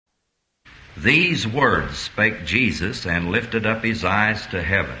These words spake Jesus, and lifted up his eyes to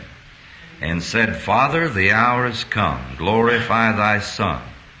heaven, and said, Father, the hour is come. Glorify thy Son,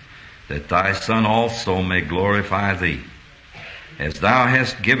 that thy Son also may glorify thee, as thou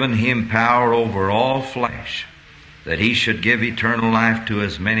hast given him power over all flesh, that he should give eternal life to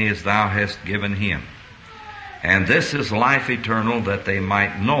as many as thou hast given him. And this is life eternal, that they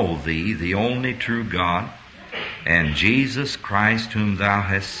might know thee, the only true God, and Jesus Christ whom thou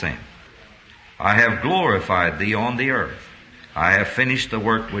hast sent. I have glorified thee on the earth. I have finished the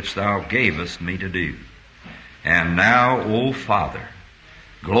work which thou gavest me to do. And now, O Father,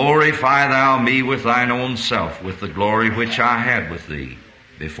 glorify thou me with thine own self, with the glory which I had with thee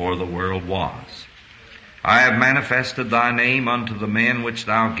before the world was. I have manifested thy name unto the men which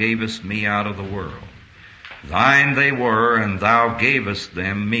thou gavest me out of the world. Thine they were, and thou gavest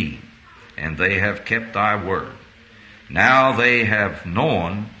them me, and they have kept thy word. Now they have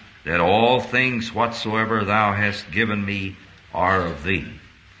known that all things whatsoever thou hast given me are of thee.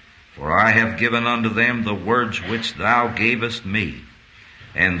 For I have given unto them the words which thou gavest me,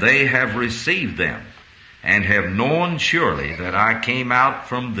 and they have received them, and have known surely that I came out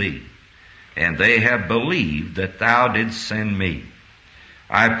from thee, and they have believed that thou didst send me.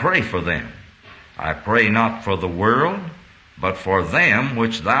 I pray for them. I pray not for the world, but for them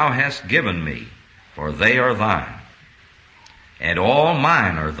which thou hast given me, for they are thine. And all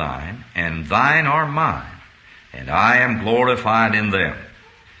mine are thine, and thine are mine, and I am glorified in them.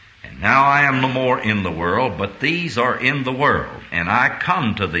 And now I am no more in the world, but these are in the world, and I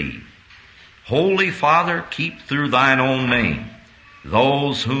come to thee. Holy Father, keep through thine own name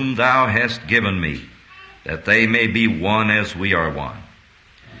those whom thou hast given me, that they may be one as we are one.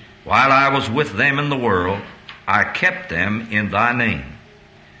 While I was with them in the world, I kept them in thy name.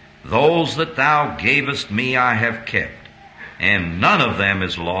 Those that thou gavest me I have kept, and none of them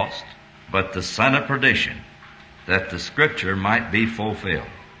is lost, but the son of perdition, that the scripture might be fulfilled.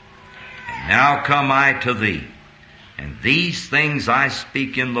 And now come I to thee, and these things I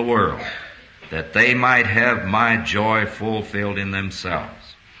speak in the world, that they might have my joy fulfilled in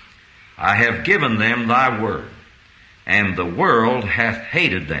themselves. I have given them thy word, and the world hath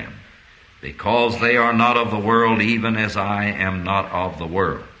hated them, because they are not of the world, even as I am not of the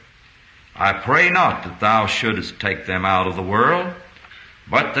world. I pray not that thou shouldest take them out of the world,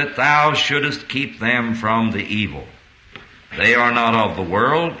 but that thou shouldest keep them from the evil. They are not of the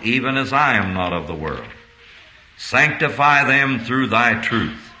world, even as I am not of the world. Sanctify them through thy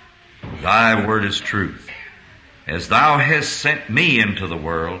truth. Thy word is truth. As thou hast sent me into the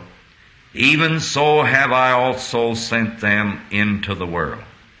world, even so have I also sent them into the world.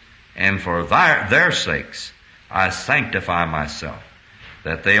 And for their sakes I sanctify myself,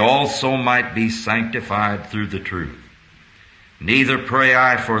 that they also might be sanctified through the truth. Neither pray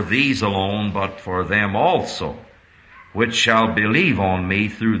I for these alone, but for them also, which shall believe on me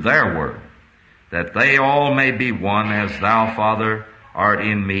through their word, that they all may be one, as thou, Father, art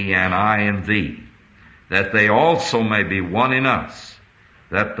in me, and I in thee, that they also may be one in us,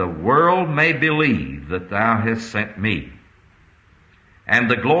 that the world may believe that thou hast sent me. And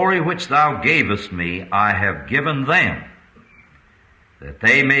the glory which thou gavest me I have given them, that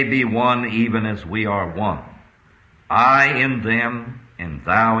they may be one even as we are one, I in them and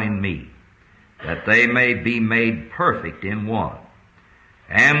thou in me, that they may be made perfect in one,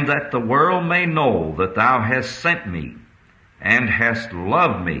 and that the world may know that thou hast sent me, and hast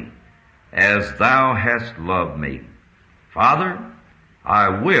loved me as thou hast loved me. Father, I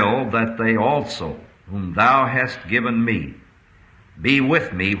will that they also, whom thou hast given me, be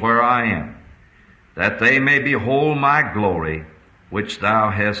with me where I am, that they may behold my glory which thou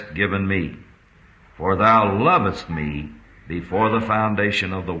hast given me. For thou lovest me before the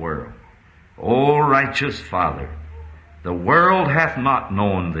foundation of the world. O righteous Father, the world hath not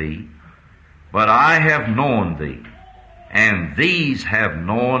known thee, but I have known thee, and these have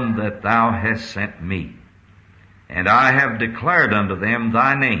known that thou hast sent me. And I have declared unto them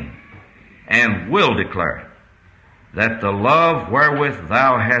thy name, and will declare it, that the love wherewith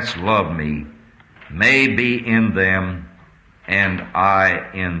thou hast loved me may be in them, and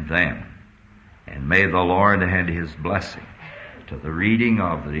I in them. And may the Lord add his blessing to the reading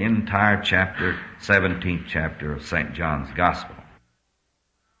of the entire chapter, 17th chapter of St. John's Gospel.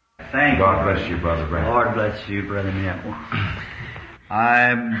 Thank God you. bless you, Brother Branham. Lord bless you, Brother Neville.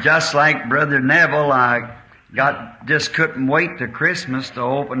 I'm just like Brother Neville. I just couldn't wait till Christmas to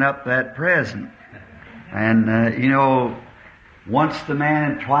open up that present. And, once the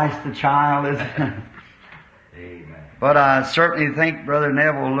man and twice the child is... Amen. But I certainly think Brother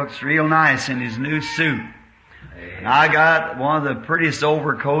Neville looks real nice in his new suit. Amen. And I got one of the prettiest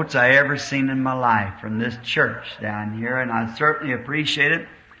overcoats I ever seen in my life from this church down here, and I certainly appreciate it.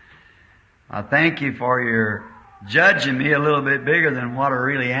 I thank you for your judging me a little bit bigger than what I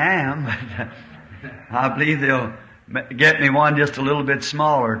really am. I believe they'll get me one just a little bit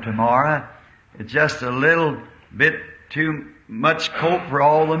smaller tomorrow. It's just a little bit too much coat for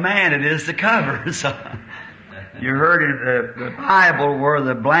all the man it is to cover. So you heard in the Bible where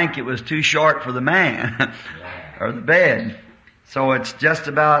the blanket was too short for the man or the bed. So it's just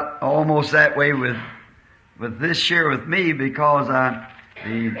about almost that way with this year with me, because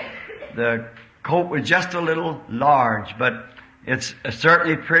the coat was just a little large, but it's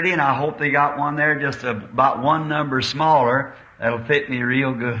certainly pretty, and I hope they got one there just about one number smaller that'll fit me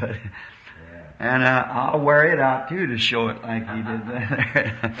real good. And I'll wear it out too to show it like he did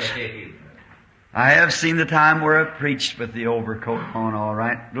there. I have seen the time where I preached with the overcoat on, all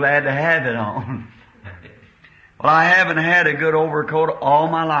right. Glad to have it on. Well, I haven't had a good overcoat all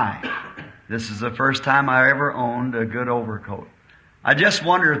my life. This is the first time I ever owned a good overcoat. I just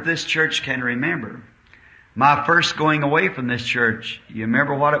wonder if this church can remember my first going away from this church. You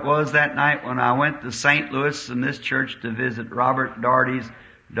remember what it was that night when I went to St. Louis in this church to visit Robert Daugherty's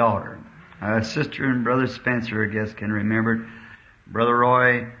daughter? Sister and Brother Spencer, I guess, can remember it. Brother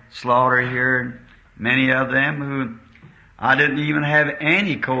Roy Slaughter here, many of them who I didn't even have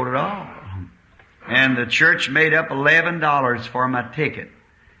any coat at all. And the church made up $11 for my ticket.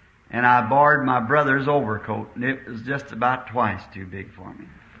 And I borrowed my brother's overcoat, and it was just about twice too big for me.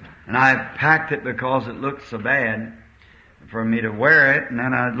 And I packed it because it looked so bad for me to wear it, and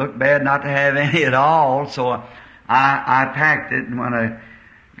then it looked bad not to have any at all, so I packed it, and when I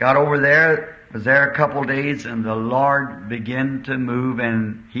got over there, was there a couple of days, and the Lord began to move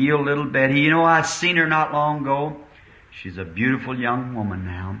and heal little Betty. You know, I seen her not long ago. She's a beautiful young woman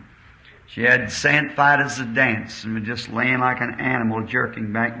now. She had sandfights a dance and was just laying like an animal,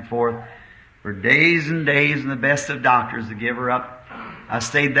 jerking back and forth for days and days, and the best of doctors to give her up. I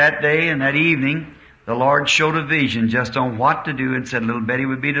stayed that day, and that evening the Lord showed a vision just on what to do and said little Betty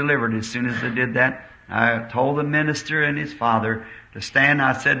would be delivered as soon as they did that. I told the minister and his father to stand.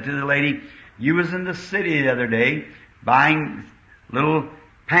 I said to the lady, you was in the city the other day buying little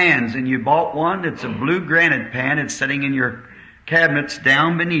pans, and you bought one that's a blue granite pan. It's sitting in your cabinets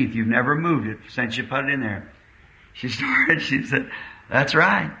down beneath. You've never moved it since you put it in there. She said, that's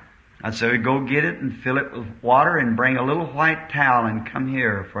right. I said, go get it and fill it with water and bring a little white towel and come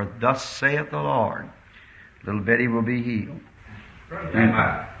here, for thus saith the Lord. Little Betty will be healed.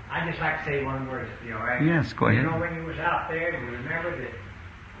 Brother, I'd just like to say one word, if you all right. Yes, go ahead. You know, when you was out there, you remember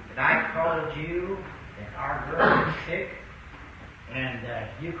that I called you, and our girl was sick, and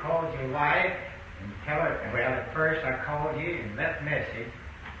you called your wife and tell her, well, at first I called you and left a message,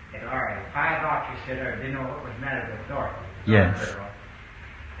 and all right, 5 doctors said I didn't know what was the matter with Dorothy. Yes. Girl.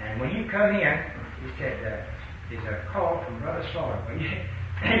 And when you come in, you said, there's a call from Brother Slaughter. You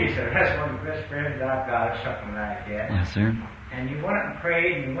said, that's one of the best friends I've got, or something like that. Yes, sir. And you went and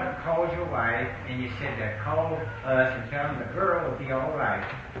prayed, and you went and called your wife, and you said, call us and tell them the girl will be all right.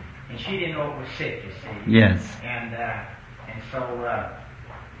 And she didn't know it was sick, you see. Yes. And so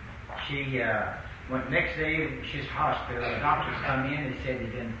she went next day, she's hospital. The doctors come in and said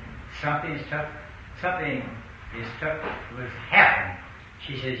something was happening.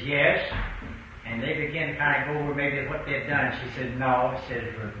 She says, yes. And they began to kind of go over maybe what they'd done. She said, no. She said,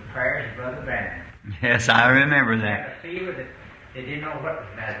 it was the prayers of Brother Branham. Yes, I remember that. They had a fever that they didn't know what was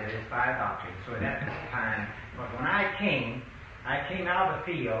the matter with his 5 doctors. So at that time, but when I came out of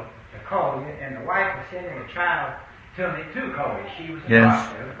the field to call you, and the wife was sending a child to me to call you. She was in the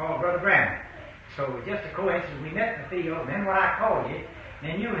hospital, called Brother Branham. So it was just a coincidence. We met in the field, and then when I called you,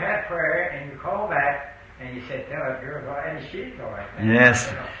 then you had prayer, and you called back, and you said, tell that girl, and she's all right.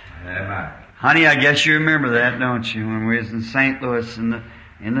 Yes. Honey, I guess you remember that, don't you? When we was in St. Louis in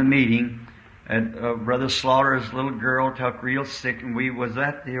the meeting, Brother Slaughter's little girl took real sick, and we was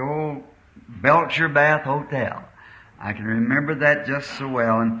at the old Belcher Bath Hotel. I can remember that just so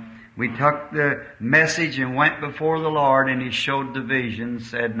well. And we took the message and went before the Lord, and He showed the vision,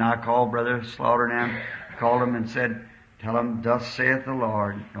 said, and I called Brother Slaughter down, called him and said, tell him, thus saith the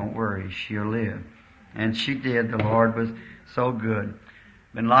Lord, don't worry, she'll live. And she did. The Lord was so good.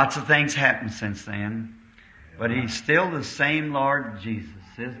 Been lots of things happened since then. But He's still the same Lord Jesus,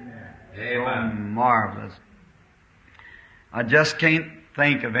 isn't He? So marvelous. I just can't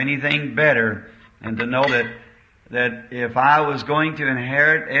think of anything better than to know that if I was going to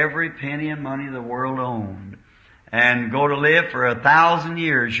inherit every penny of money the world owned and go to live for 1,000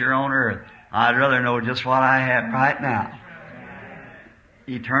 years here on earth, I'd rather know just what I have right now.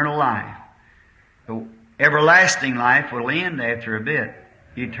 Eternal life. everlasting life will end after a bit.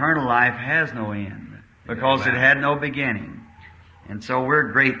 Eternal life has no end because it had no beginning. And so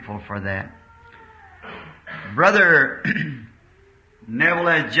we're grateful for that. Brother Neville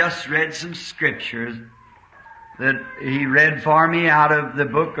has just read some scriptures that he read for me out of the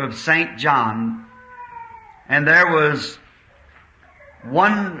book of St. John. And there was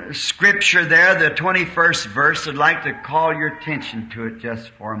one scripture there, the 21st verse. I'd like to call your attention to it just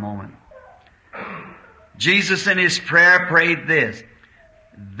for a moment. Jesus in His prayer prayed this,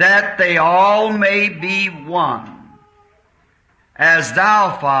 that they all may be one, as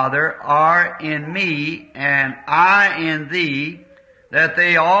Thou, Father, art in me, and I in Thee, that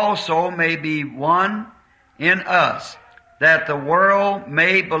they also may be one in us, that the world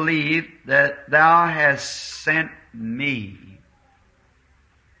may believe that Thou hast sent me.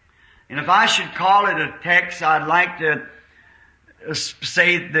 And if I should call it a text, I'd like to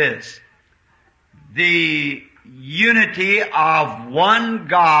say this. The unity of one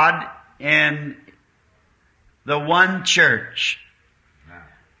God in the one church.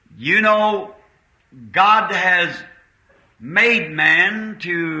 You know, God has made man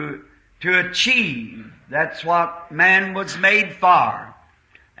to achieve. That's what man was made for.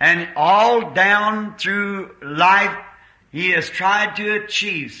 And all down through life, he has tried to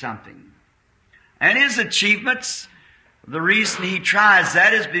achieve something. And his achievements, the reason he tries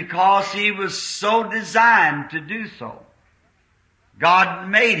that is because he was so designed to do so. God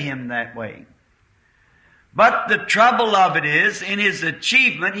made him that way. But the trouble of it is, in his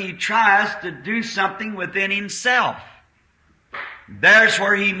achievement, he tries to do something within himself. There's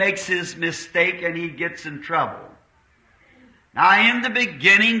where he makes his mistake and he gets in trouble. Now, in the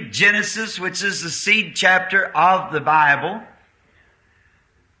beginning, Genesis, which is the seed chapter of the Bible,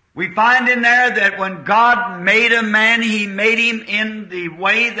 we find in there that when God made a man, He made him in the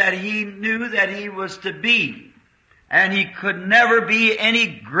way that He knew that he was to be. And he could never be any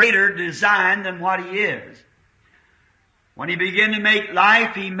greater design than what he is. When He began to make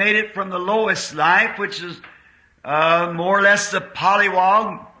life, He made it from the lowest life, which is more or less the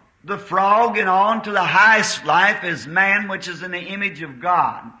pollywog, the frog, and on to the highest life as man, which is in the image of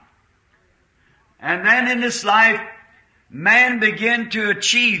God. And then in this life, man began to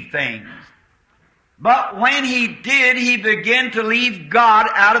achieve things. But when he did, he began to leave God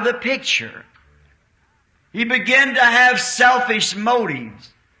out of the picture. He began to have selfish motives.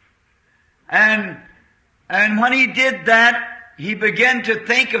 And when he did that, he began to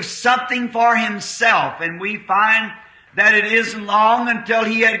think of something for himself. And we find that it isn't long until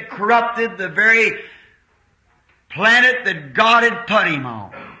he had corrupted the very planet that God had put him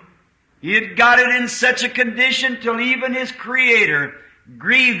on. He had got it in such a condition till even his Creator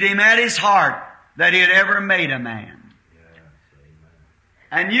grieved him at his heart that he had ever made a man.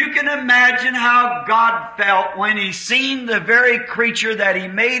 And you can imagine how God felt when He seen the very creature that He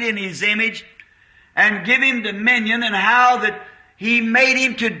made in His image and give him dominion, and how that He made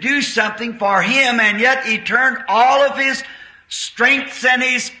him to do something for Him, and yet He turned all of his strengths and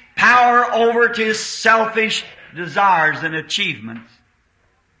his power over to his selfish desires and achievements.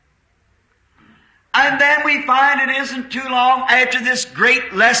 And then we find it isn't too long after this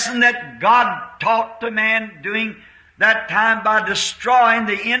great lesson that God taught to man doing that time by destroying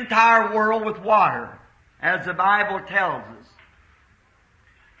the entire world with water, as the Bible tells us,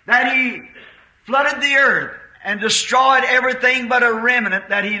 that He flooded the earth and destroyed everything but a remnant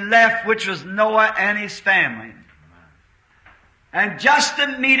that He left, which was Noah and his family. And just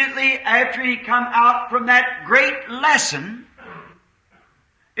immediately after he come out from that great lesson,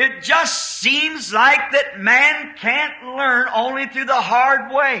 it just seems like that man can't learn only through the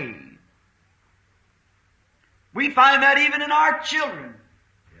hard way. We find that even in our children.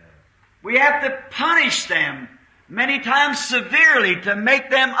 We have to punish them many times severely to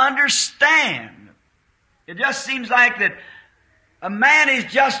make them understand. It just seems like that a man is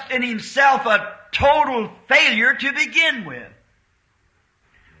just in himself a total failure to begin with.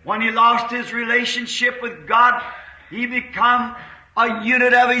 When he lost his relationship with God, he became a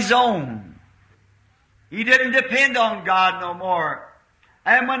unit of his own. He didn't depend on God no more.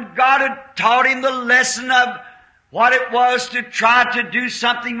 And when God had taught him the lesson of what it was to try to do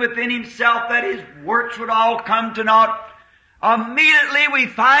something within himself, that his works would all come to naught, immediately we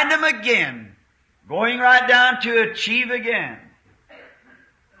find him again, going right down to achieve again.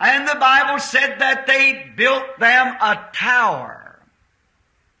 And the Bible said that they built them a tower.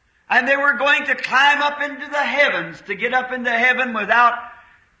 And they were going to climb up into the heavens, to get up into heaven without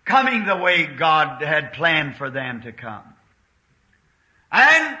coming the way God had planned for them to come.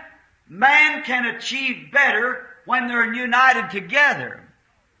 And man can achieve better when they're united together.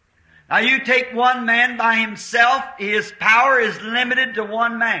 Now you take one man by himself, his power is limited to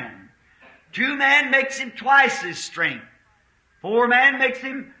one man. 2 men makes him twice his strength. 4 men makes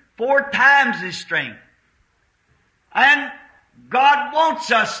him 4 times his strength. And God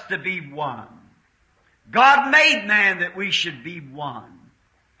wants us to be one. God made man that we should be one.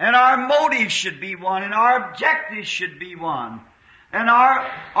 And our motives should be one, and our objectives should be one, and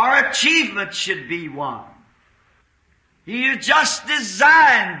our achievements should be one. He is just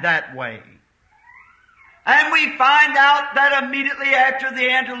designed that way. And we find out that immediately after the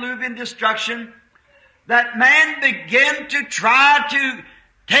antediluvian destruction, that man began to try to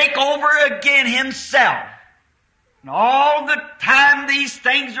take over again himself. And all the time these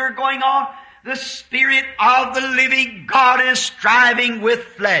things are going on, the Spirit of the living God is striving with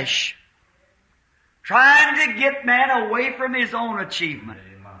flesh, trying to get man away from his own achievement,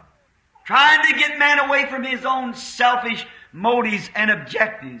 trying to get man away from his own selfish motives and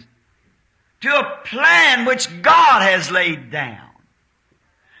objectives to a plan which God has laid down.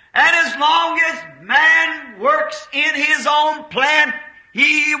 And as long as man works in his own plan,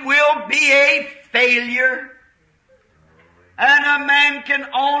 he will be a failure. And a man can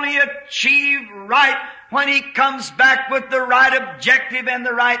only achieve right when he comes back with the right objective and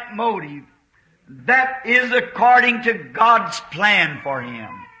the right motive. That is according to God's plan for him.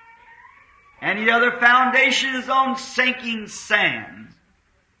 Any other foundation is on sinking sands.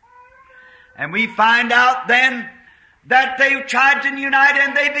 And we find out then that they tried to unite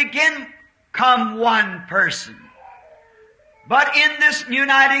and they begin come one person. But in this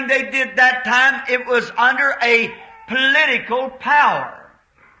uniting they did that time, it was under a political power.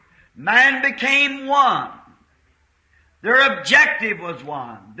 Man became one. Their objective was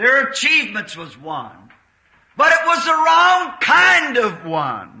one. Their achievements was one. But it was the wrong kind of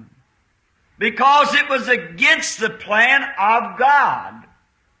one, because it was against the plan of God.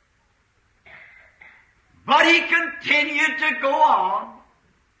 But he continued to go on.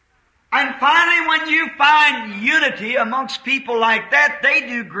 And finally, when you find unity amongst people like that, they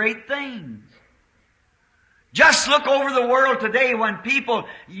do great things. Just look over the world today when people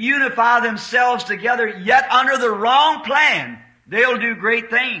unify themselves together, yet under the wrong plan, they'll do great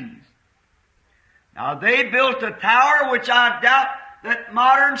things. Now, they built a tower which I doubt that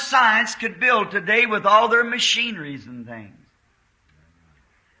modern science could build today with all their machineries and things.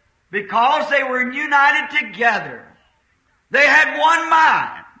 Because they were united together. They had one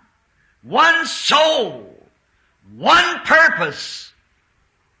mind, one soul, one purpose,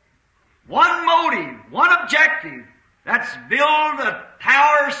 one motive, one objective. That's build a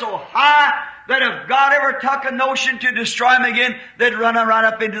tower so high that if God ever took a notion to destroy him again, they'd run right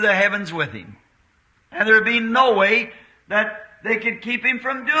up into the heavens with him. And there'd be no way that they could keep him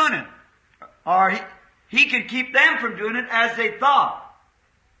from doing it. Or he could keep them from doing it as they thought.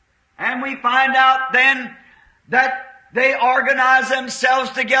 And we find out then that they organize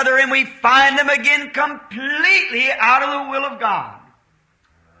themselves together and we find them again completely out of the will of God.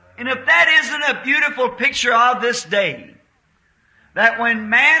 And if that isn't a beautiful picture of this day, that when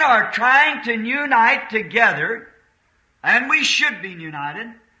men are trying to unite together, and we should be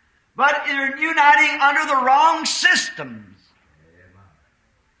united, but they're uniting under the wrong systems.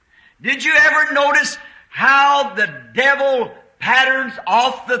 Did you ever notice how the devil patterns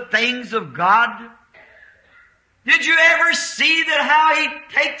off the things of God? Did you ever see that how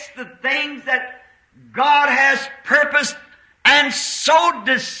he takes the things that God has purposed and so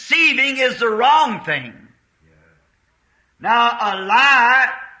deceiving is the wrong thing? Now, a lie,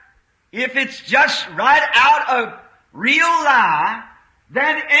 if it's just right out of real lie,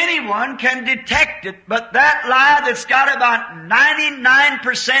 then anyone can detect it. But that lie that's got about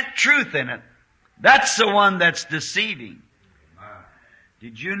 99% truth in it, that's the one that's deceiving.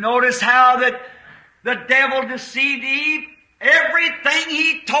 Did you notice how that the devil deceived Eve? Everything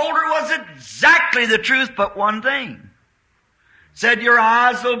he told her was exactly the truth but one thing. Said, your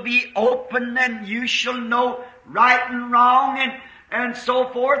eyes will be open and you shall know right and wrong and so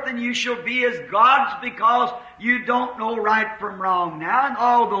forth, and you shall be as gods because you don't know right from wrong now. And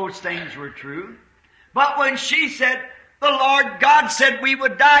all those things were true. But when she said, the Lord God said we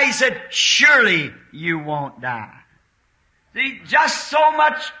would die, he said, surely you won't die. See, just so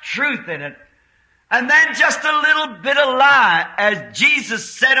much truth in it. And then just a little bit of lie. As Jesus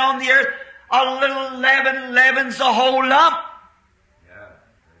said on the earth, a little leaven leavens the whole lump.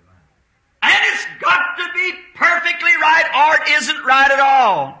 And it's got to be perfectly right or it isn't right at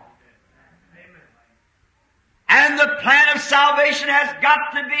all. And the plan of salvation has got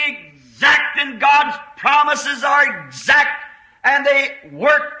to be exact, and God's promises are exact, and they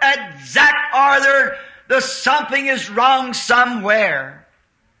work exact, or the something is wrong somewhere.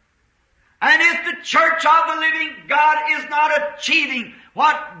 And if the church of the living God is not achieving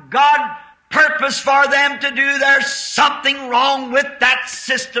what God purposed for them to do, there's something wrong with that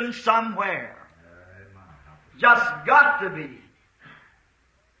system somewhere. Just got to be.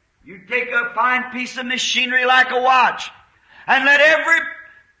 You take a fine piece of machinery like a watch, and let every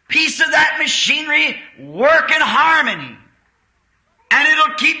piece of that machinery work in harmony, and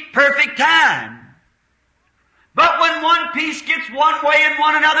it'll keep perfect time. But when one piece gets one way and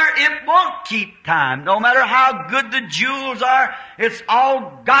one another, it won't keep time. No matter how good the jewels are, it's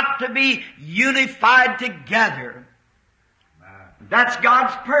all got to be unified together. That's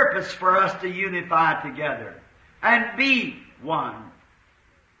God's purpose for us to unify together and be one.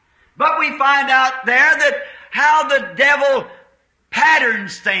 But we find out there that how the devil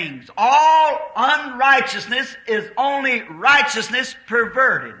patterns things. All unrighteousness is only righteousness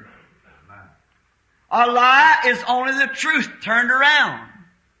perverted. A lie is only the truth turned around.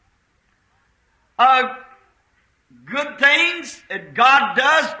 Good things that God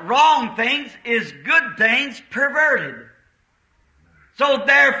does, wrong things, is good things perverted. So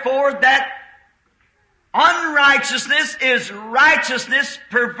therefore that unrighteousness is righteousness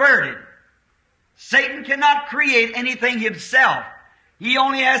perverted. Satan cannot create anything himself. He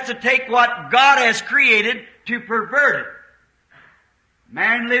only has to take what God has created to pervert it.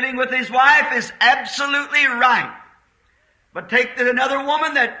 Man living with his wife is absolutely right. But take another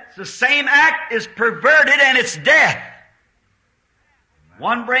woman that's the same act is perverted and it's death.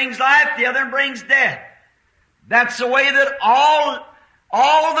 One brings life, the other brings death. That's the way that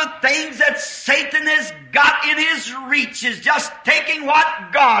all the things that Satan has got in his reach is just taking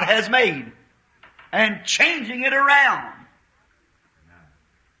what God has made and changing it around.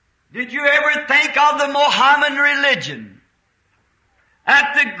 Did you ever think of the Mohammedan religion?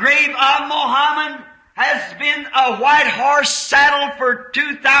 At the grave of Mohammed has been a white horse saddled for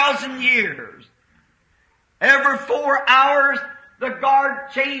 2,000 years. Every 4 hours the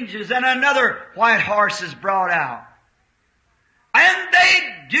guard changes and another white horse is brought out. And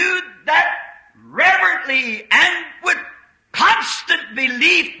they do that reverently and with constant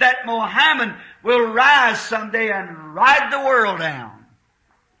belief that Mohammed will rise someday and ride the world down.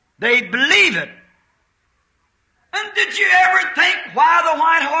 They believe it. And did you ever think why the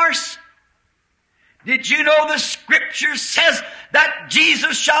white horse? Did you know the Scripture says that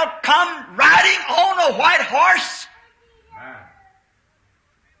Jesus shall come riding on a white horse?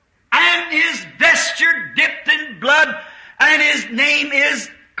 And his vesture dipped in blood, and his name is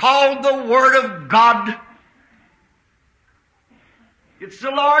called the Word of God. It's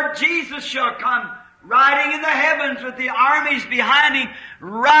the Lord Jesus shall come riding in the heavens with the armies behind him,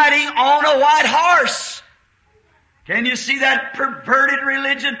 riding on a white horse. Can you see that perverted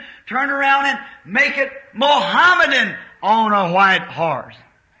religion turn around and make it Mohammedan on a white horse?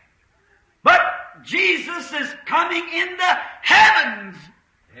 But Jesus is coming in the heavens.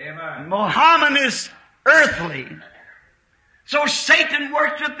 Amen. Mohammed is earthly. So Satan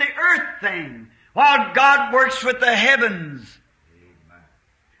works with the earth thing, while God works with the heavens. Amen.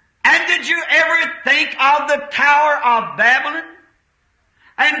 And did you ever think of the Tower of Babylon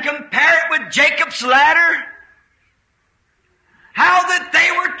and compare it with Jacob's ladder? How that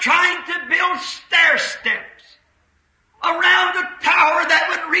they were trying to build stair steps around a tower that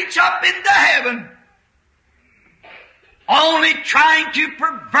would reach up into heaven, only trying to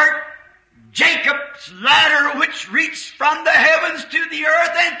pervert Jacob's ladder, which reached from the heavens to the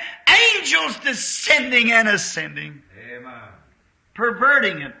earth, and angels descending and ascending. Amen.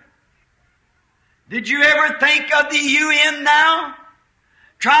 Perverting it. Did you ever think of the UN now?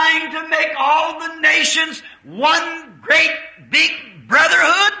 Trying to make all the nations one great big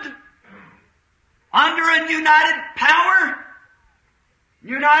brotherhood under a united power?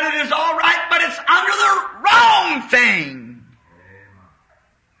 United is all right, but it's under the wrong thing.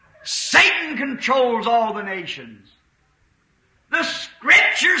 Satan controls all the nations. The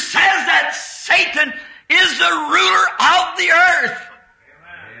Scripture says that Satan is the ruler of the earth.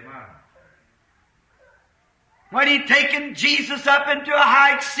 Amen. When he taken Jesus up into a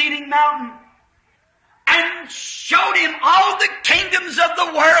high exceeding mountain and showed him all the kingdoms of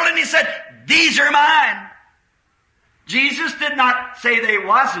the world, and he said, "These are mine." Jesus did not say they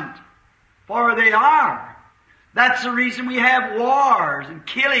wasn't, for they are. That's the reason we have wars and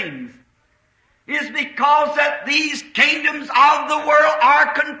killings, is because that these kingdoms of the world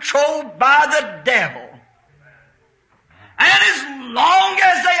are controlled by the devil. And as long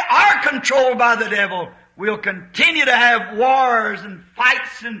as they are controlled by the devil, we'll continue to have wars and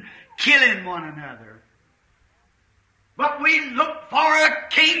fights and killing one another. But we look for a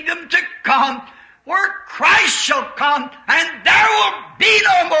kingdom to come where Christ shall come, and there will be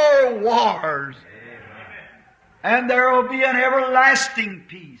no more wars. And there will be an everlasting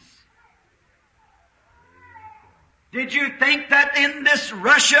peace. Did you think that in this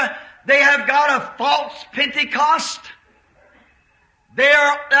Russia they have got a false Pentecost?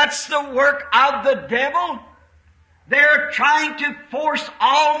 That's the work of the devil. They're trying to force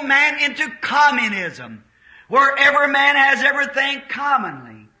all man into communism, where every man has everything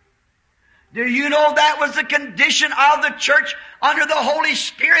commonly. Do you know that was the condition of the church under the Holy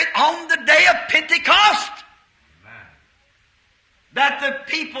Spirit on the day of Pentecost? Amen. That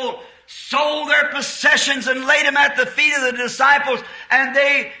the people sold their possessions and laid them at the feet of the disciples, and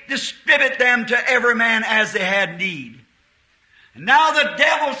they distribute them to every man as they had need. And now the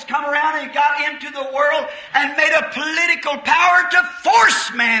devil's come around and got into the world and made a political power to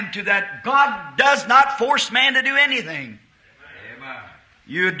force man to that. God does not force man to do anything. Amen.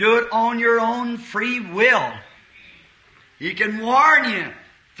 You do it on your own free will. He can warn you,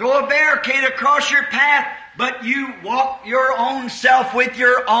 throw a barricade across your path, but you walk your own self with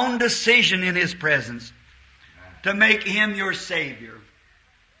your own decision in His presence to make Him your Savior.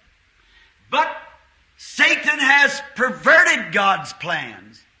 But Satan has perverted God's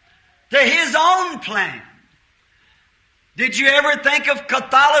plans to his own plan. Did you ever think of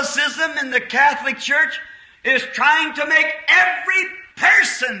Catholicism in the Catholic Church is trying to make every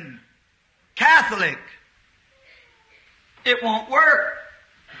person Catholic? It won't work.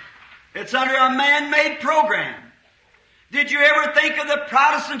 It's under a man-made program. Did you ever think of the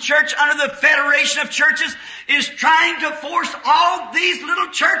Protestant Church under the Federation of Churches is trying to force all these little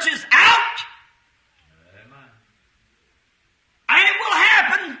churches out? And it will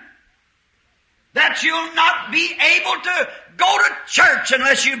happen that you'll not be able to go to church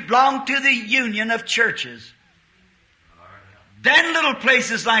unless you belong to the union of churches. Then little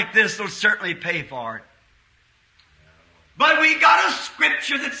places like this will certainly pay for it. But we got a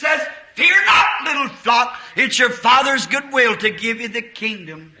scripture that says, "Fear not, little flock, it's your Father's good will to give you the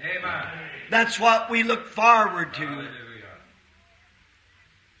kingdom." Amen. That's what we look forward to. Hallelujah.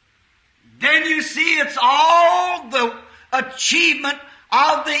 Then you see it's all the achievement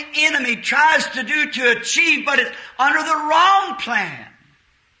of the enemy tries to do to achieve, but it's under the wrong plan.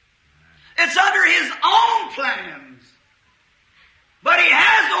 It's under his own plans. But he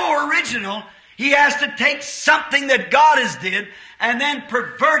has no original. He has to take something that God has did and then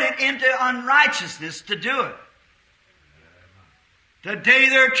pervert it into unrighteousness to do it. Today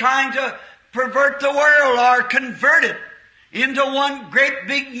they're trying to pervert the world or convert it into one great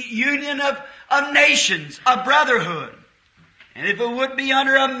big union of nations, a brotherhood. And if it would be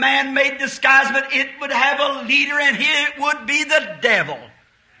under a man-made disguisement, it would have a leader, and it would be the devil.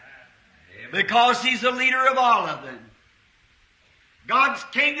 Because he's the leader of all of them. God's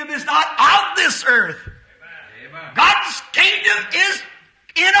kingdom is not of this earth. God's kingdom is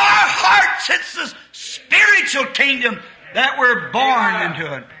in our hearts. It's the spiritual kingdom that we're born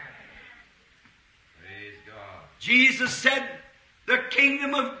into it. Jesus said, "The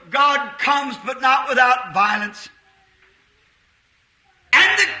kingdom of God comes, but not without violence.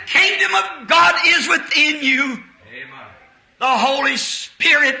 And the kingdom of God is within you." Amen. The Holy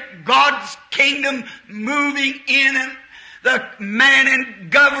Spirit, God's kingdom moving in and the man and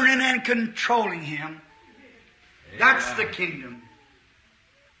governing and controlling him. Amen. That's the kingdom.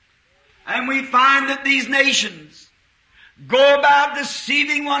 And we find that these nations go about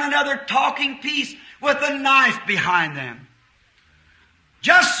deceiving one another, talking peace with a knife behind them,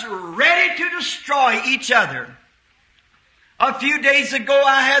 just ready to destroy each other. A few days ago,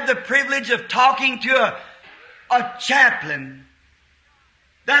 I had the privilege of talking to a chaplain.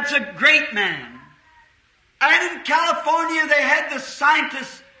 That's a great man. And in California, they had the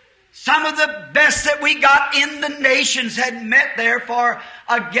scientists, some of the best that we got in the nations, had met there for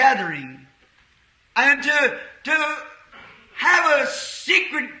a gathering. And to have a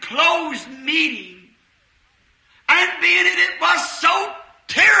secret closed meeting. And being it was so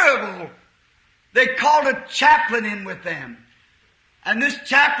terrible, they called a chaplain in with them. And this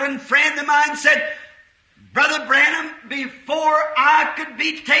chaplain friend of mine said, "Brother Branham, before I could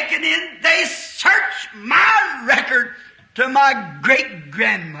be taken in, they searched my record to my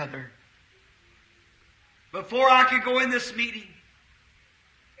great-grandmother before I could go in this meeting."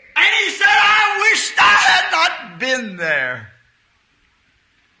 And he said, "I wished I had not been there."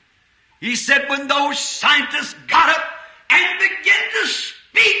 He said, when those scientists got up and began to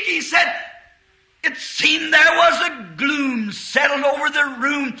speak, he said, it seemed there was a gloom settled over the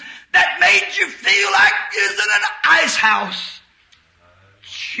room that made you feel like you was in an ice house.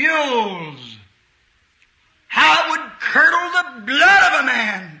 Chills. How it would curdle the blood of a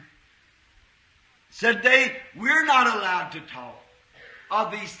man. Said we're not allowed to talk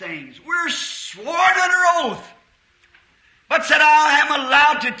of these things. We're sworn under oath. But said, I am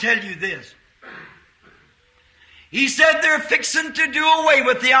allowed to tell you this. He said they're fixing to do away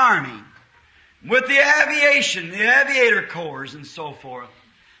with the Army, with the aviation, the aviator corps and so forth.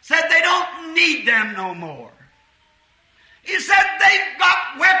 Said they don't need them no more. He said they've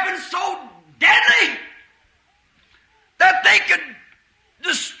got weapons so deadly that they could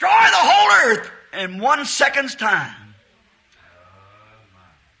destroy the whole earth in 1 second's time.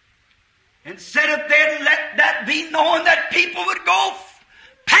 And said if they'd let that be known, that people would go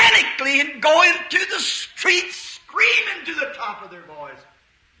panically and go into the streets screaming to the top of their voice.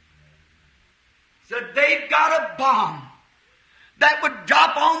 Said they've got a bomb that would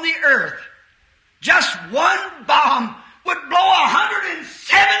drop on the earth. Just one bomb would blow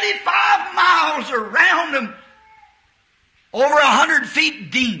 175 miles around them, over 100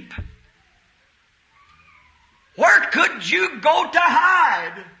 feet deep. Where could you go to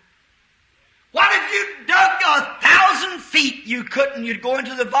hide? What if you dug 1,000 feet? You couldn't. You'd go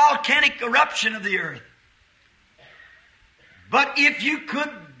into the volcanic eruption of the earth. But if you could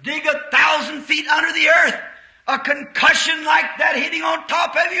dig 1,000 feet under the earth, a concussion like that hitting on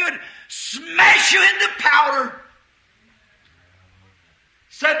top of you would smash you into powder.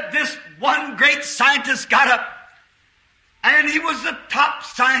 Said this one great scientist got up, and he was the top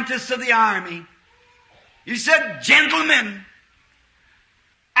scientist of the Army. He said, gentlemen,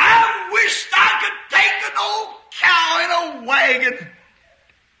 I wished I could take an old cow in a wagon,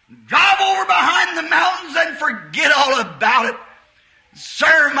 drive over behind the mountains and forget all about it,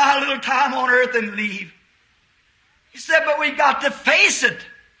 serve my little time on earth and leave. He said, but we got to face it.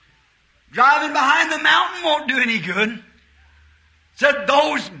 Driving behind the mountain won't do any good. Said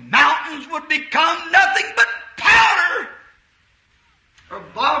those mountains would become nothing but powder or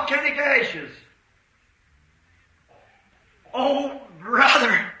volcanic ashes. Oh,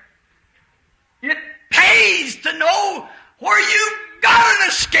 brother, it pays to know where you got an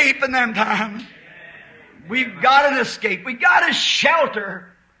escape in them times. We've got an escape. We've got a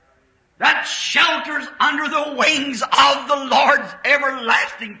shelter. That shelter's under the wings of the Lord's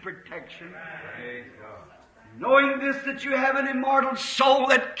everlasting protection. Knowing this, that you have an immortal soul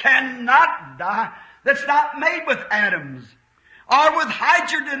that cannot die, that's not made with atoms, or with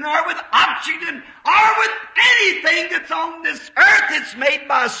hydrogen, or with oxygen, or with anything that's on this earth. It's made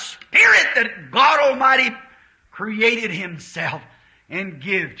by a Spirit that God Almighty created Himself and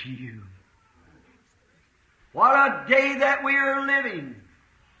give to you. What a day that we are living.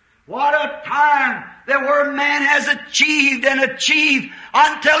 What a time that where man has achieved and achieved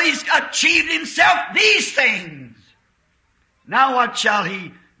until he's achieved himself these things. Now what shall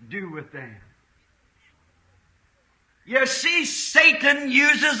he do with them? You see, Satan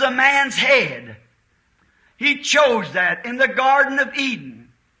uses a man's head. He chose that in the Garden of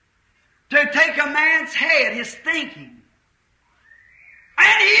Eden. To take a man's head, his thinking.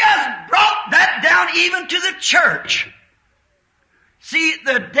 And he has brought that down even to the church. See,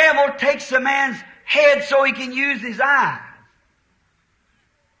 the devil takes a man's head so he can use his eyes.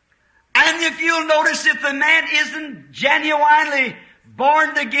 And if you'll notice, if the man isn't genuinely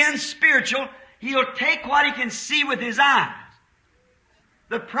born again spiritual, he'll take what he can see with his eyes.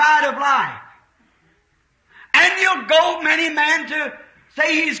 The pride of life. And you'll go many men to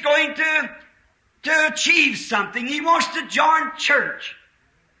say he's going to achieve something. He wants to join church.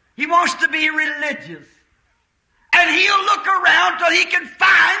 He wants to be religious. And he'll look around till he can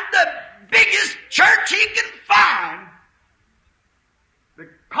find the biggest church he can find.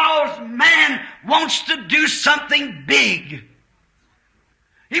 Because man wants to do something big.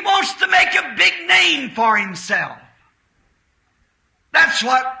 He wants to make a big name for himself. That's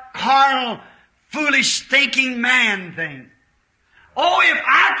what carnal, foolish, thinking man thinks. Oh, if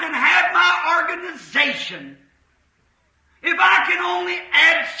I can have my organization, if I can only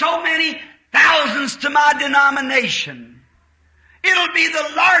add so many thousands to my denomination, it'll be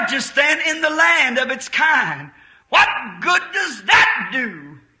the largest then in the land of its kind. What good does that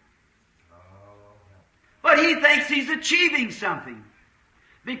do? But he thinks he's achieving something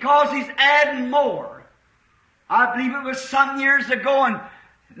because he's adding more. I believe it was some years ago in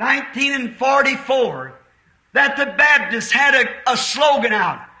 1944 that the Baptists had a slogan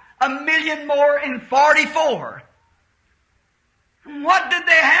out, 1 million more in 44. What did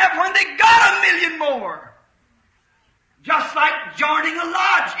they have when they got 1 million more? Just like joining a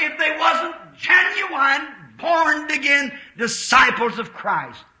lodge if they wasn't genuine, born-again disciples of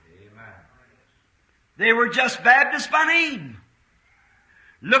Christ. Amen. They were just Baptists by name.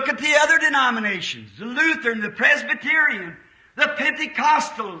 Look at the other denominations, the Lutheran, the Presbyterian, the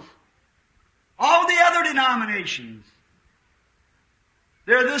Pentecostals. All the other denominations,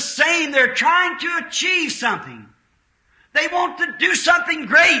 they're the same. They're trying to achieve something. They want to do something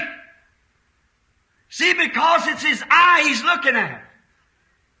great. See, because it's his eye he's looking at.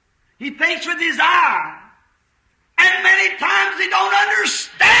 He thinks with his eye. And many times he don't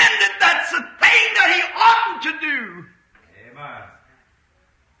understand that that's the thing that he oughtn't to do. Amen.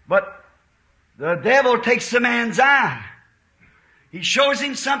 But the devil takes the man's eye. He shows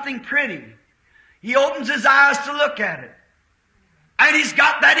him something pretty. He opens his eyes to look at it. And he's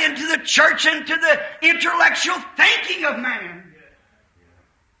got that into the church, into the intellectual thinking of man.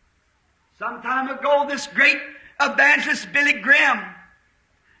 Some time ago, this great evangelist Billy Graham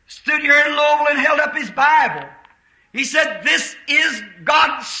stood here in Louisville and held up his Bible. He said, "This is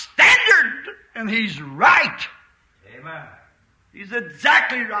God's standard." And he's right. Amen. He's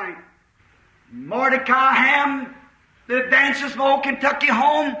exactly right. Mordecai Ham, the evangelist from old Kentucky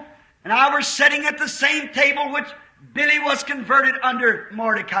home, and I were sitting at the same table which Billy was converted under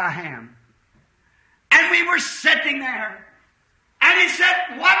Mordecai Ham. And we were sitting there. And he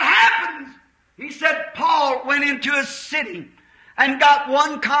said, "What happens?" He said, "Paul went into a city and got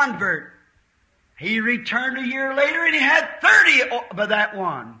one convert. He returned a year later and he had 30 by that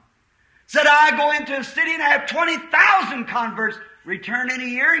one. Said, I go into a city and I have 20,000 converts. Return in a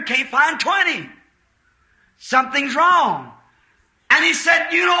year and can't find 20. Something's wrong." And he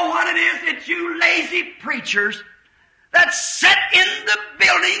said, "You know what it is? It's you lazy preachers that sit in the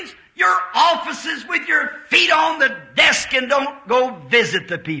buildings, your offices with your feet on the desk and don't go visit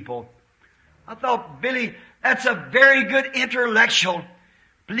the people." I thought, Billy, that's a very good intellectual.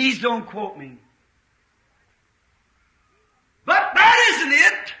 Please don't quote me. But that isn't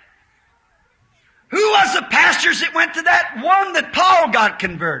it. Who was the pastors that went to that one that Paul got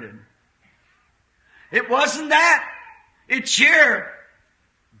converted? It wasn't that. It's here.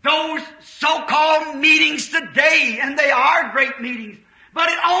 Those so-called meetings today, and they are great meetings, but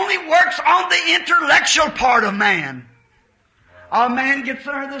it only works on the intellectual part of man. A man gets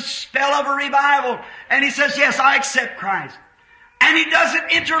under the spell of a revival, and he says, "Yes, I accept Christ." And he does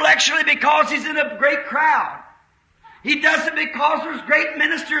it intellectually because he's in a great crowd. He does it because there's great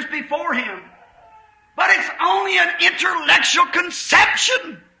ministers before him. But it's only an intellectual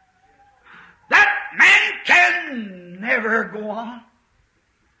conception. That man can never go on.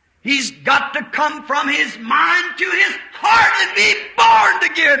 He's got to come from his mind to his heart and be born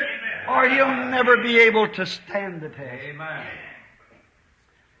again, or he'll never be able to stand the test. Amen.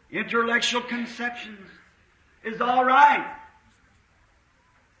 Intellectual conceptions is all right.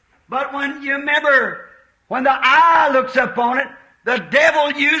 But when you remember, when the eye looks upon it, the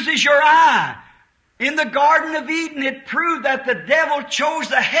devil uses your eye. In the Garden of Eden, it proved that the devil chose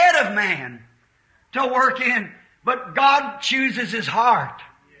the head of man to work in, but God chooses his heart.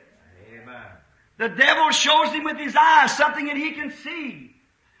 Amen. The devil shows him with his eyes something that he can see.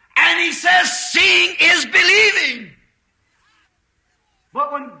 And he says, seeing is believing.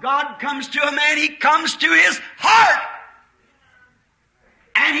 But when God comes to a man, he comes to his heart.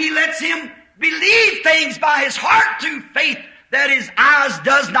 And he lets him believe things by his heart through faith that his eyes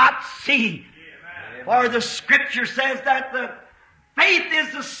does not see. Amen. For the Scripture says that the faith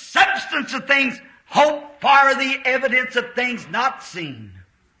is the substance of things, hope for the evidence of things not seen.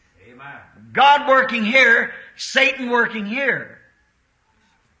 Amen. God working here, Satan working here.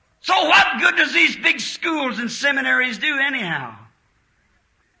 So what good does these big schools and seminaries do anyhow?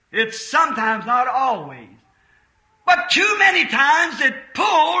 It's sometimes, not always. But too many times it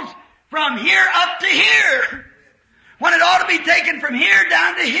pulls from here up to here, when it ought to be taken from here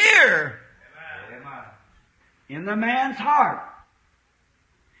down to here. Amen. In the man's heart.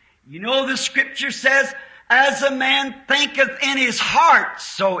 You know the Scripture says, as a man thinketh in his heart,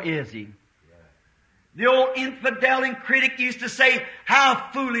 so is he. The old infidel and critic used to say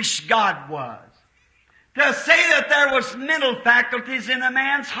how foolish God was. To say that there was mental faculties in a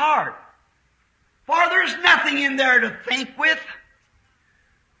man's heart. For there's nothing in there to think with.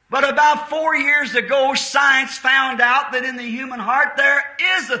 But about 4 years ago, science found out that in the human heart there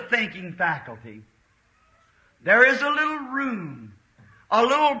is a thinking faculty. There is a little room, a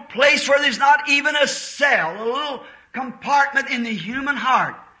little place where there's not even a cell, a little compartment in the human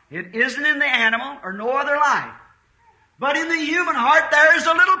heart. It isn't in the animal or no other life. But in the human heart there is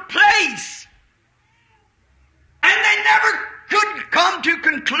a little place. And they never could come to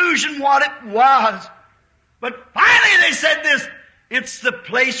conclusion what it was. But finally they said this, it's the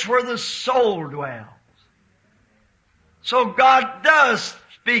place where the soul dwells. So God does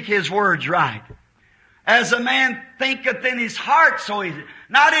speak His words right. As a man thinketh in his heart, so is it.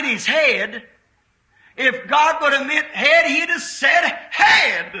 Not in his head. If God would have meant head, He'd have said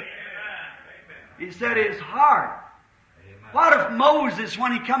head. He said his heart. What if Moses,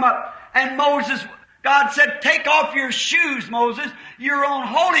 when he come up, and Moses, God said, take off your shoes, Moses. You're on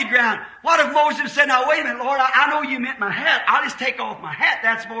holy ground. What if Moses said, now wait a minute, Lord, I know you meant my hat. I'll just take off my hat.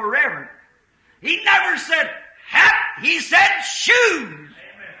 That's more reverent. He never said hat. He said shoes.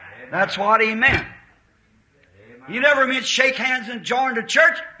 That's what he meant. He never meant shake hands and join the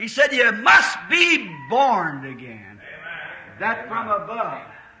church. He said you must be born again. That from above.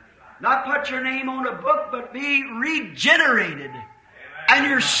 Not put your name on a book, but be regenerated. And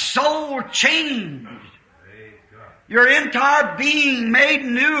your soul changed. Your entire being made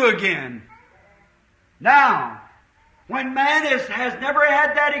new again. Now, when man has never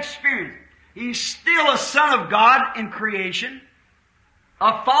had that experience, he's still a son of God in creation.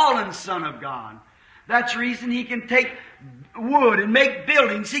 A fallen son of God. That's the reason he can take wood and make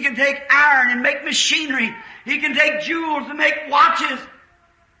buildings. He can take iron and make machinery. He can take jewels and make watches.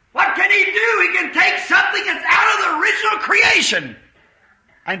 What can he do? He can take something that's out of the original creation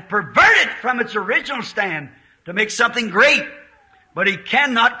and pervert it from its original stand to make something great. But he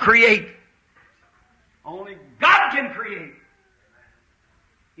cannot create. Only God can create.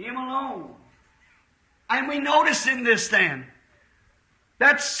 Him alone. And we notice in this then,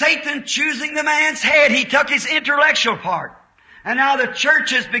 that's Satan choosing the man's head. He took his intellectual part. And now the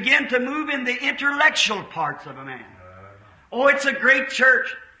church has begun to move in the intellectual parts of a man. Oh, it's a great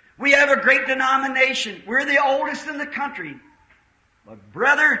church. We have a great denomination. We're the oldest in the country. But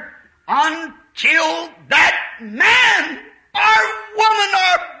brother, until that man or woman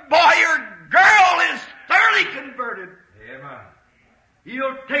or boy or girl is thoroughly converted,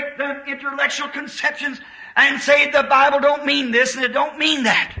 he'll take them intellectual conceptions and say the Bible don't mean this and it don't mean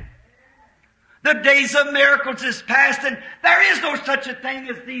that. The days of miracles is past and there is no such a thing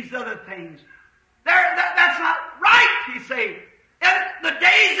as these other things. That's not right, he say. And the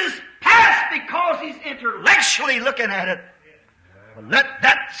days is past because he's intellectually looking at it. But let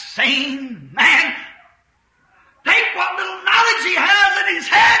that same man take what little knowledge he has in his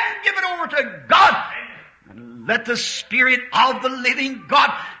head and give it over to God. And let the Spirit of the living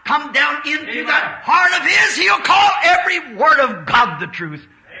God come down into that heart of his. He'll call every word of God the truth.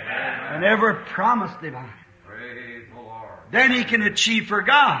 Amen. And every promise divine. Praise the Lord. Then he can achieve for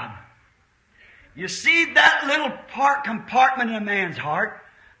God. You see that little compartment in a man's heart?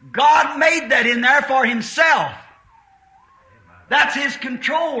 God made that in there for himself. That's his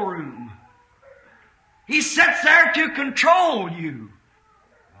control room. He sits there to control you.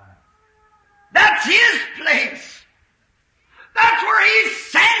 That's his place. That's where he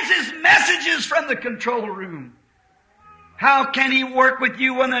sends his messages from the control room. How can he work with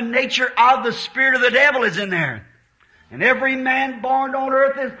you when the nature of the spirit of the devil is in there? And every man born on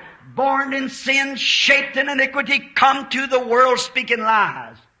earth is born in sin, shaped in iniquity, come to the world speaking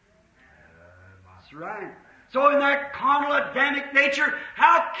lies. That's right. So in that carnal Adamic nature,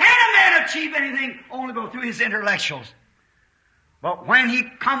 how can a man achieve anything? Only go through his intellectuals. But when he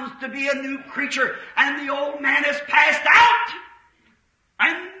comes to be a new creature and the old man is passed out,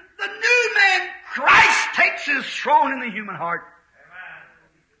 and the new man, Christ, takes his throne in the human heart,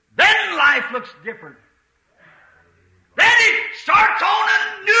 then life looks different. Then he starts on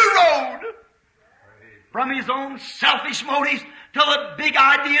a new road. From his own selfish motives to the big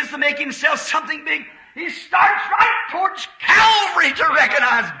ideas to make himself something big. He starts right towards Calvary to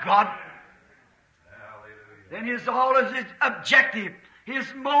recognize God. Then his objective, his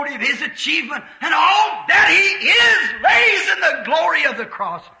motive, his achievement, and all that he is lays in the glory of the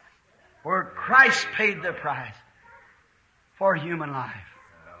cross. For Christ paid the price for human life.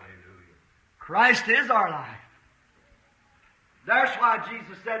 Christ is our life. That's why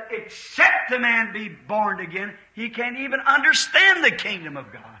Jesus said, except a man be born again, he can't even understand the kingdom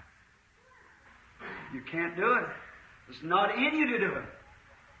of God. You can't do it. It's not in you to do it.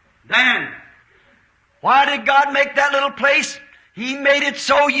 Then, why did God make that little place? He made it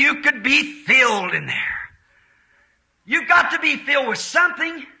so you could be filled in there. You've got to be filled with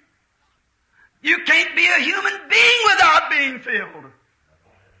something. You can't be a human being without being filled.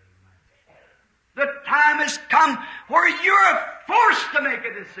 The time has come where you're forced to make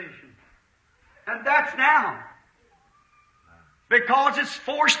a decision. And that's now. Because it's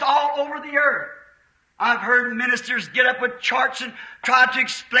forced all over the earth. I've heard ministers get up with charts and try to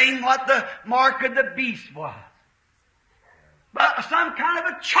explain what the mark of the beast was. But some kind of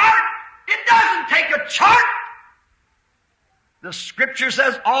a chart. It doesn't take a chart. The Scripture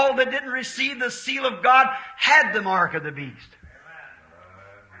says all that didn't receive the seal of God had the mark of the beast.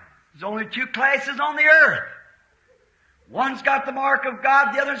 There's only two classes on the earth. One's got the mark of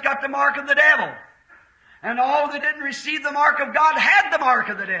God, the other's got the mark of the devil. And all that didn't receive the mark of God had the mark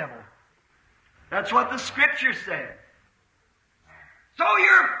of the devil. That's what the Scripture said. So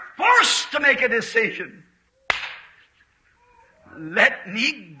you're forced to make a decision. Let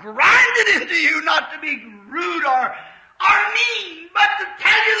me grind it into you, not to be rude or mean, but to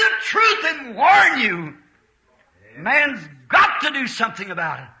tell you the truth and warn you. Man's got to do something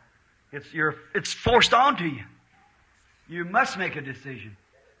about it. It's forced onto you. You must make a decision.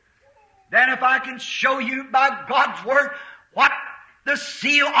 Then if I can show you by God's Word what the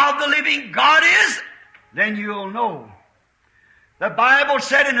seal of the living God is, then you'll know. The Bible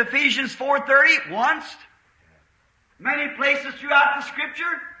said in Ephesians 4:30 once, many places throughout the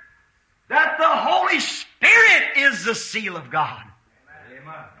Scripture, that the Holy Spirit is the seal of God.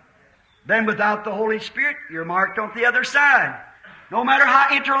 Amen. Then without the Holy Spirit, you're marked on the other side. No matter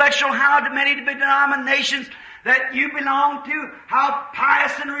how intellectual, how many denominations that you belong to, how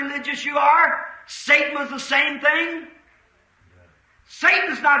pious and religious you are, Satan was the same thing.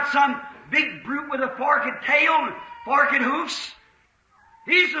 Satan's not some big brute with a forked tail and forked hoofs.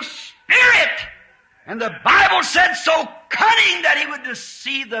 He's a spirit. And the Bible said so cunning that he would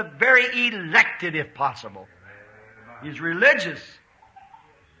deceive the very elected if possible. He's religious.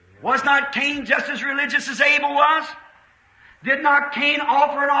 Was not Cain just as religious as Abel was? Did not Cain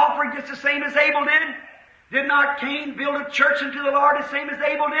offer an offering just the same as Abel did? Did not Cain build a church unto the Lord the same as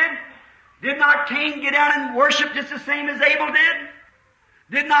Abel did? Did not Cain get down and worship just the same as Abel did?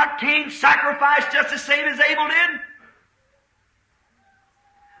 Did not Cain sacrifice just the same as Abel did?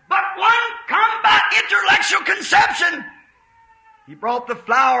 But one come by intellectual conception. He brought the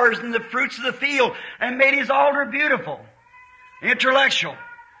flowers and the fruits of the field and made his altar beautiful. Intellectual.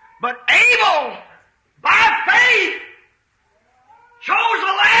 But Abel, by faith, chose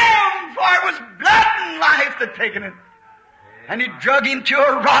a lamb, for it was blood and life that taken it. And he drug him to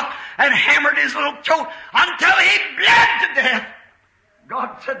a rock and hammered his little throat until he bled to death.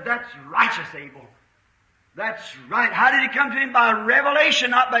 God said, that's righteous, Abel. That's right. How did he come to him? By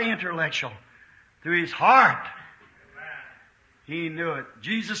revelation, not by intellectual. Through his heart. He knew it.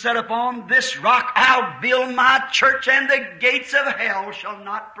 Jesus said, upon this rock I'll build my church, and the gates of hell shall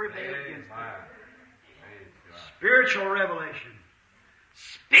not prevail against it. Spiritual revelation.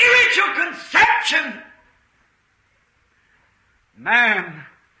 Spiritual conception. Man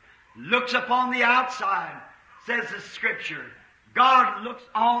looks upon the outside, says the Scripture. God looks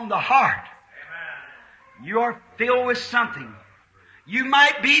on the heart. You are filled with something. You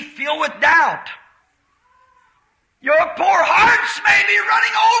might be filled with doubt. Your poor hearts may be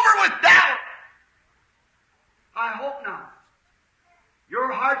running over with doubt. I hope not.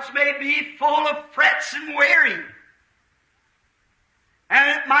 Your hearts may be full of frets and weary.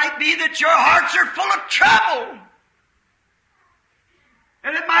 And it might be that your hearts are full of trouble.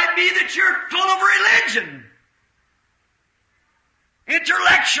 And it might be that you're full of religion.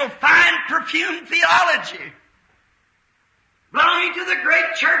 Intellectual, fine, perfumed theology. Belonging to the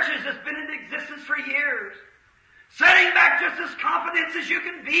great churches that's been in existence for years. Setting back just as confident as you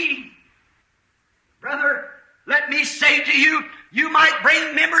can be. Brother, let me say to you, you might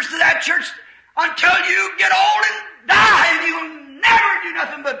bring members to that church until you get old and die, and you'll never do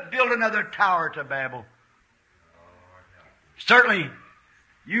nothing but build another tower to Babel. Certainly,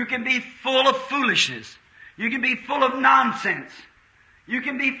 you can be full of foolishness. You can be full of nonsense. You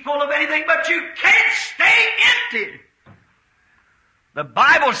can be full of anything, but you can't stay empty. The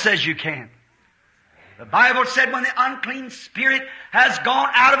Bible says you can't. The Bible said when the unclean spirit has gone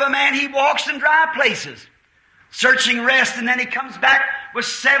out of a man, he walks in dry places, searching rest, and then he comes back with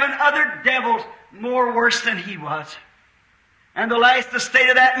 7 other devils more worse than he was. And the state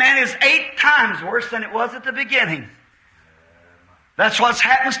of that man is 8 times worse than it was at the beginning. That's what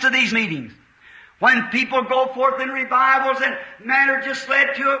happens to these meetings. When people go forth in revivals and men are just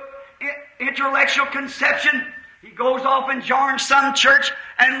led to intellectual conception, he goes off and joins some church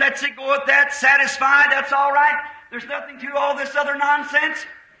and lets it go at that, satisfied, that's all right. There's nothing to all this other nonsense.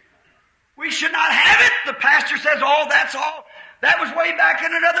 We should not have it. The pastor says, oh, that's all. That was way back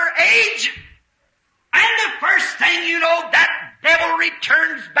in another age. And the first thing you know, that devil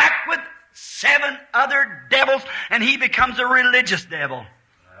returns back with 7 other devils, and he becomes a religious devil.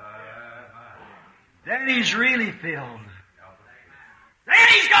 Then he's really filled. Then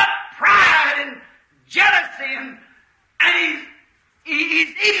he's got pride and jealousy, and he's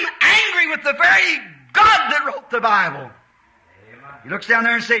even angry with the very God that wrote the Bible. He looks down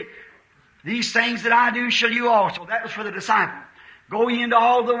there and says, these things that I do shall you also. That was for the disciple. Go ye into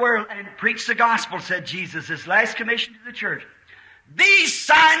all the world and preach the gospel, said Jesus, his last commission to the church. These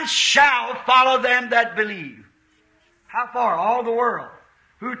signs shall follow them that believe. How far? All the world.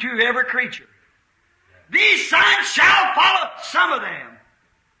 Who to? Every creature. These signs shall follow some of them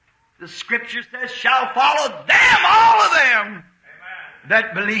the Scripture says, shall follow them, all of them,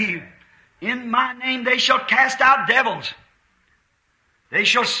 that believe. In my name they shall cast out devils. They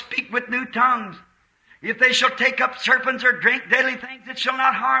shall speak with new tongues. If they shall take up serpents or drink deadly things, it shall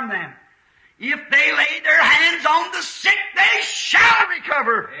not harm them. If they lay their hands on the sick, they shall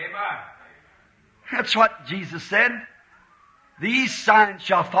recover. Amen. That's what Jesus said. These signs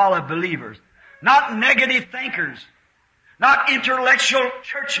shall follow believers. Not negative thinkers. Not intellectual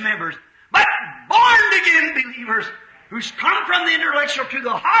church members. But born-again believers who's come from the intellectual to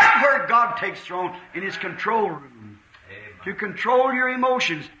the heart where God takes throne in His control room. Amen. To control your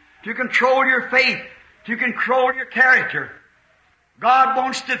emotions. To control your faith. To control your character. God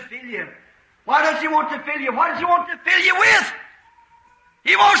wants to fill you. Why does He want to fill you? What does He want to fill you with?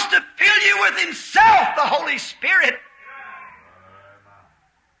 He wants to fill you with Himself, the Holy Spirit.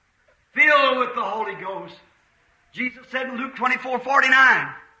 Filled with the Holy Ghost. Jesus said in Luke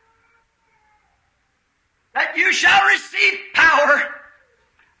 24:49 that you shall receive power.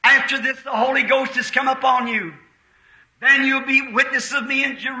 After this, the Holy Ghost has come upon you. Then you'll be witnesses of me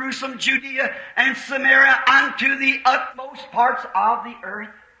in Jerusalem, Judea, and Samaria, unto the utmost parts of the earth.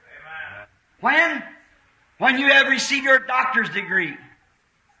 Amen. When you have received your doctor's degree.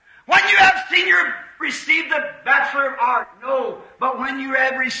 When you have received the Bachelor of Art. No, but when you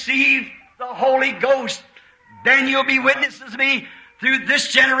have received the Holy Ghost, then you'll be witnesses of me through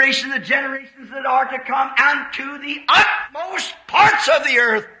this generation, the generations that are to come, unto the utmost parts of the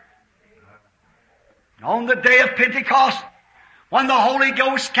earth. On the day of Pentecost, when the Holy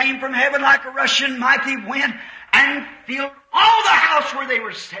Ghost came from heaven like a rushing mighty wind and filled all the house where they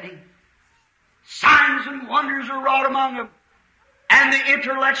were sitting, signs and wonders were wrought among them. And the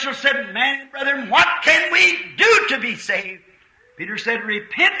intellectual said, "Men and brethren, what can we do to be saved?" Peter said,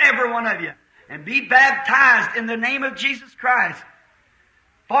 "Repent, every one of you, and be baptized in the name of Jesus Christ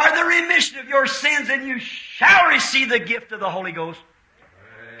for the remission of your sins, and you shall receive the gift of the Holy Ghost.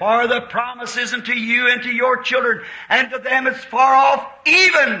 For the promises unto you and to your children, and to them as far off,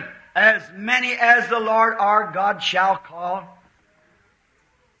 even as many as the Lord our God shall call."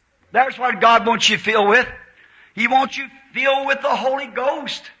 That's what God wants you filled with. He wants you filled with the Holy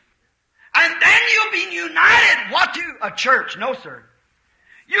Ghost. And then you'll be united. What to? A church? No, sir.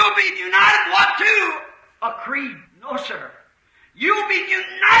 You'll be united. What to? A creed? No, sir. You'll be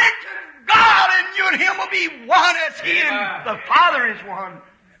united to God, and you and Him will be one as He and the Father is one.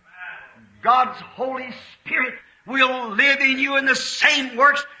 God's Holy Spirit will live in you in the same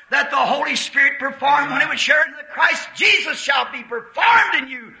works that the Holy Spirit performed when He was sharing the Christ Jesus shall be performed in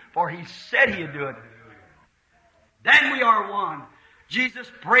you, for He said He'd do it. Then we are one. Jesus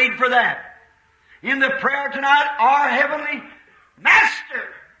prayed for that. In the prayer tonight, our Heavenly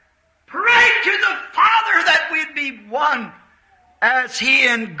Master prayed to the Father that we'd be one as He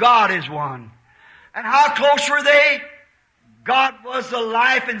and God is one. And how close were they? God was the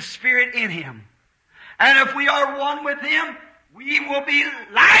life and spirit in Him. And if we are one with Him, we will be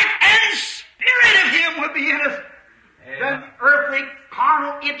life and spirit of Him will be in us. The earthly,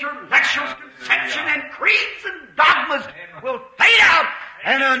 carnal, intellectual conception and creeds and dogmas will fade out,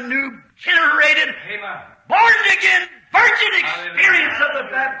 and a new, generated, born-again, virgin experience of the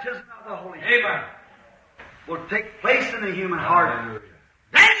baptism of the Holy Spirit will take place in the human heart.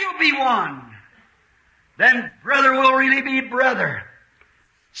 Then you'll be one. Then brother will really be brother.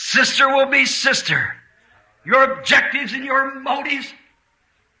 Sister will be sister. Your objectives and your motives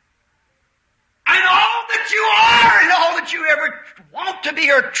and all that you are and all that you ever want to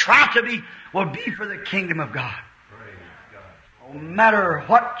be or try to be will be for the kingdom of God. No matter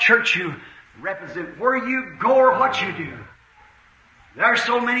what church you represent, where you go or what you do. There are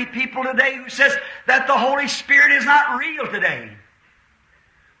so many people today who says that the Holy Spirit is not real today.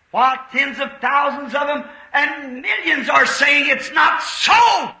 While tens of thousands of them and millions are saying it's not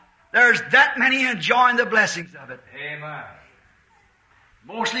so, there's that many enjoying the blessings of it. Amen.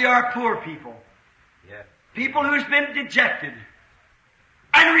 Mostly are poor people. Yes. People who's been dejected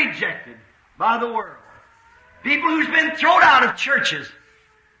and rejected by the world. People who's been thrown out of churches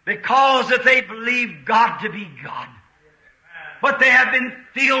because that they believe God to be God. But they have been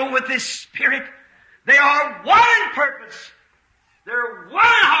filled with His Spirit. They are one in purpose. They're one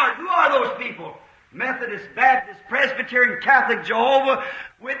in heart. Who are those people? Methodist, Baptist, Presbyterian, Catholic, Jehovah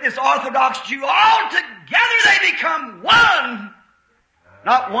Witness, Orthodox, Jew. All together they become one.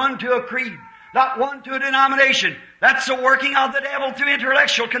 Not one to a creed. Not one to a denomination. That's the working of the devil through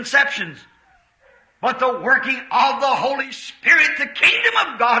intellectual conceptions. But the working of the Holy Spirit, the kingdom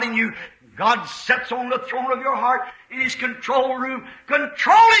of God in you. God sits on the throne of your heart in His control room,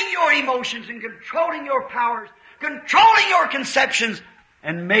 controlling your emotions and controlling your powers, controlling your conceptions,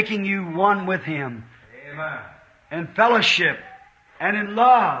 and making you one with Him. Amen. In fellowship and in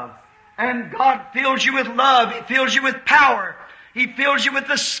love. And God fills you with love. He fills you with power. He fills you with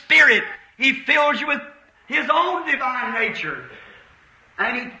the Spirit. He fills you with His own divine nature.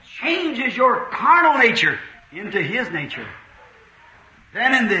 And He changes your carnal nature into His nature.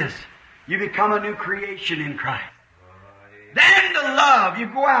 Then in this, you become a new creation in Christ. Then the love, you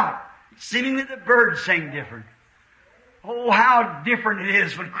go out. Seemingly the birds sing different. Oh, how different it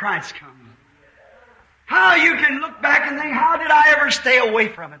is when Christ comes. How you can look back and think, how did I ever stay away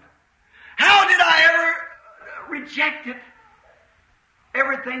from it? How did I ever reject it?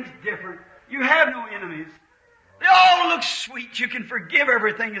 Everything's different. You have no enemies. They all look sweet. You can forgive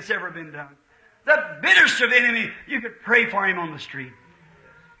everything that's ever been done. The bitterest of enemy, you could pray for him on the street.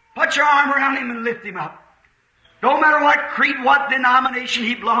 Put your arm around him and lift him up. Don't matter what creed, what denomination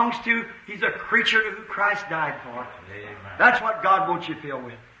he belongs to, he's a creature who Christ died for. Amen. That's what God wants you to fill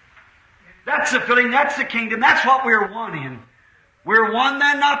with. That's the filling, that's the kingdom, that's what we're one in. We're one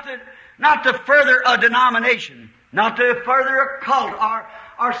then not to further a denomination, not to further a cult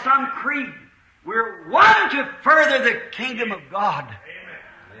or some creed. We're one to further the kingdom of God.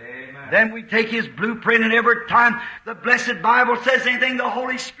 Amen. Then we take His blueprint, and every time the blessed Bible says anything, the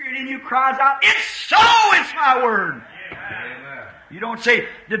Holy Spirit in you cries out, "It's so, it's my word." Amen. You don't say,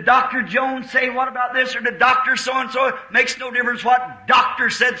 did Dr. Jones say what about this, or did Dr. so-and-so? It makes no difference what doctor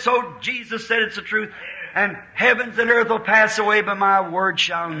said so. Jesus said it's the truth. And heavens and earth will pass away, but my word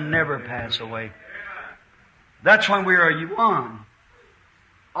shall never pass away. That's when we are one.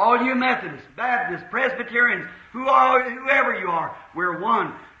 All you Methodists, Baptists, Presbyterians, whoever you are, we're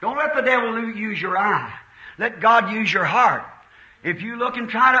one. Don't let the devil use your eye. Let God use your heart. If you look and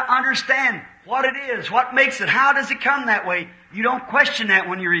try to understand what it is, what makes it, how does it come that way, you don't question that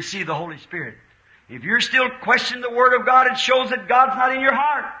when you receive the Holy Spirit. If you're still questioning the Word of God, it shows that God's not in your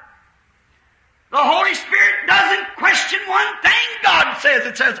heart. The Holy Spirit doesn't question one thing God says.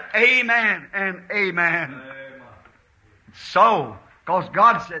 It says, amen and amen. Amen. So, because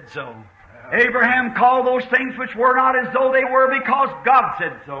God said so. Abraham called those things which were not as though they were because God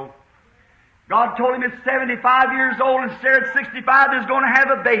said so. God told him at 75 years old and Sarah at 65 is going to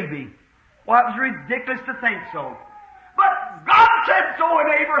have a baby. Well, it was ridiculous to think so. But God said so, and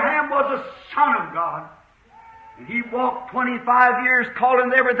Abraham was a son of God. And he walked 25 years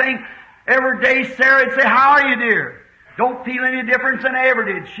calling everything. Every day Sarah would say, "How are you, dear?" Don't feel any difference than I ever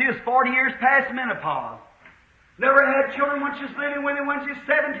did. She was 40 years past menopause. Never had children when she was living with him when she was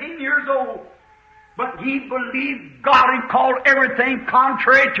 17 years old. But he believed God and called everything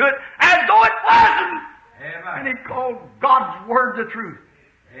contrary to it as though it wasn't. Amen. And he called God's Word the truth.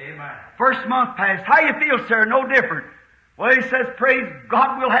 Amen. First month passed. How you feel, Sarah? No different. Well, he says, praise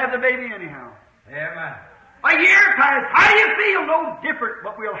God, we'll have the baby anyhow. Amen. A year passed. How you feel? No different,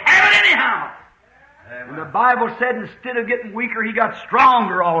 but we'll have it anyhow. Amen. And the Bible said instead of getting weaker, he got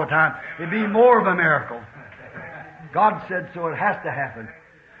stronger all the time. It'd be more of a miracle. God said so. It has to happen.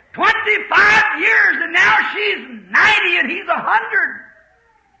 25 years, and now she's 90 and he's 100.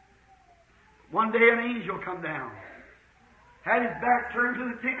 One day an angel come down, had his back turned to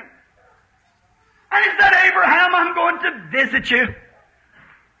the tent, and he said, "Abraham, I'm going to visit you."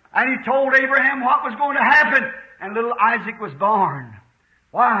 And he told Abraham what was going to happen, and little Isaac was born.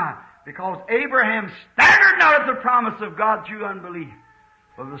 Why? Because Abraham staggered not at the promise of God through unbelief,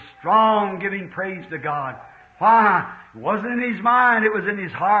 but was strong, giving praise to God. Why? It wasn't in his mind, it was in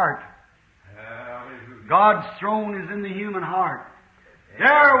his heart. God's throne is in the human heart.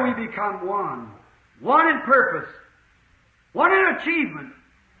 There we become one. One in purpose. One in achievement.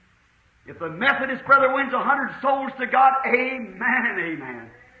 If the Methodist brother wins 100 souls to God, amen and amen.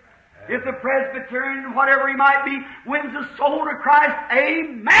 If the Presbyterian, whatever he might be, wins a soul to Christ,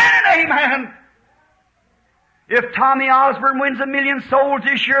 amen and amen. If Tommy Osborne wins 1,000,000 souls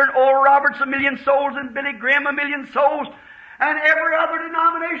this year, and Oral Roberts 1,000,000 souls, and Billy Graham 1,000,000 souls, and every other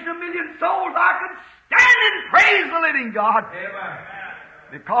denomination 1,000,000 souls, I could stand and praise the living God. Amen.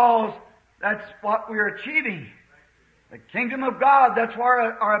 Because that's what we're achieving. The kingdom of God, that's what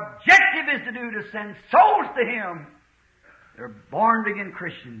our objective is to do, to send souls to Him. They're born-again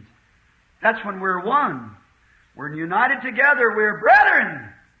Christians. That's when we're one. We're united together. We're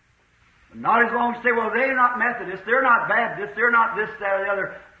brethren. Not as long as say, well, they're not Methodists, they're not Baptists, they're not this, that, or the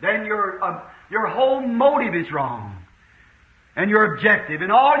other. Then your whole motive is wrong. And your objective. And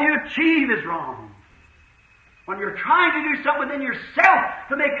all you achieve is wrong. When you're trying to do something within yourself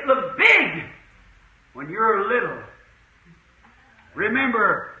to make it look big, when you're little.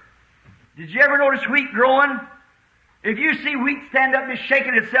 Remember, did you ever notice wheat growing? If you see wheat stand up and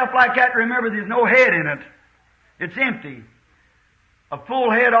shaking itself like that, remember there's no head in it. It's empty. A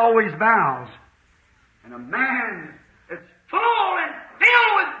full head always bows. And a man that's full and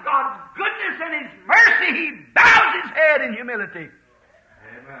filled with God's goodness and His mercy, he bows his head in humility.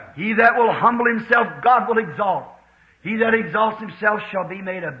 Amen. He that will humble himself, God will exalt. He that exalts himself shall be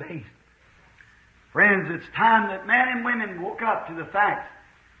made abased. Friends, it's time that men and women woke up to the fact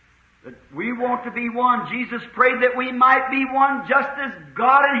that we want to be one. Jesus prayed that we might be one just as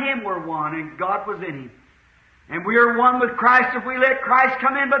God and Him were one, and God was in Him. And we are one with Christ if we let Christ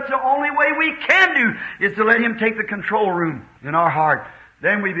come in, but the only way we can do is to let Him take the control room in our heart.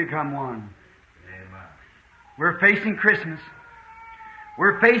 Then we become one. Amen. We're facing Christmas.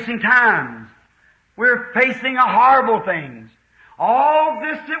 We're facing times. We're facing horrible things. All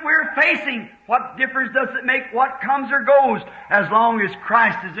this that we're facing, what difference does it make what comes or goes as long as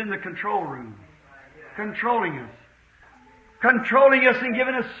Christ is in the control room, controlling us and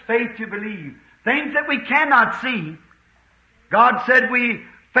giving us faith to believe. Things that we cannot see. God said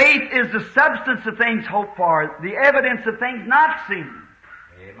faith is the substance of things hoped for, the evidence of things not seen.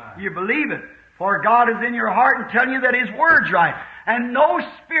 Amen. You believe it, for God is in your heart and telling you that His Word's right. And no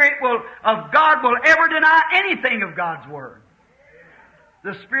spirit of God will ever deny anything of God's Word.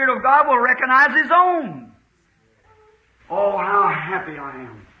 The Spirit of God will recognize His own. Oh, how happy I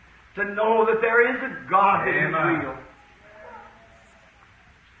am to know that there is a God that is real.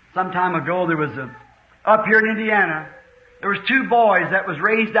 Some time ago, there was up here in Indiana, there was two boys that was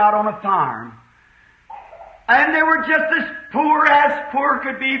raised out on a farm. And they were just as poor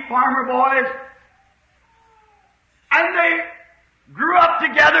could be, farmer boys. And they grew up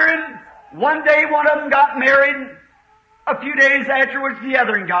together, and one day one of them got married. A few days afterwards, the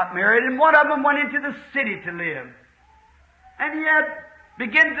other one got married, and one of them went into the city to live. And he had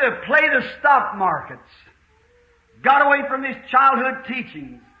begun to play the stock markets. Got away from his childhood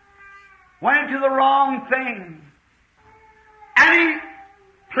teachings. Went into the wrong thing. And he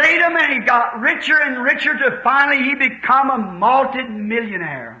played them, and he got richer and richer till finally he become a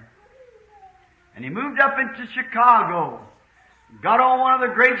multi-millionaire. And he moved up into Chicago. Got on one of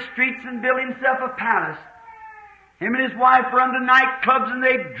the great streets and built himself a palace. Him and his wife run to nightclubs, and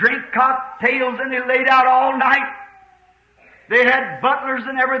they drink cocktails, and they laid out all night. They had butlers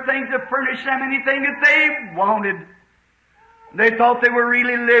and everything to furnish them anything that they wanted. They thought they were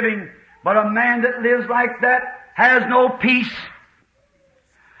really living. But a man that lives like that has no peace.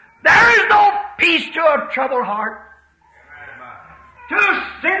 There is no peace to a troubled heart. To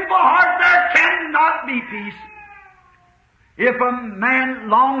a sinful heart there cannot be peace. If a man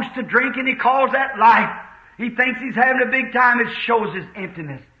longs to drink and he calls that life, he thinks he's having a big time, it shows his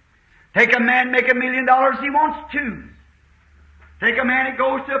emptiness. Take a man, make $1 million, he wants two. Take a man that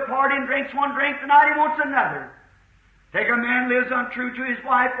goes to a party and drinks one drink tonight, he wants another. Take a man lives untrue to his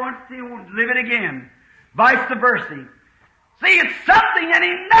wife, wants to live it again. Vice versa. See, it's something and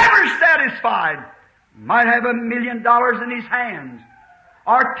he's never satisfied. Might have $1 million in his hands,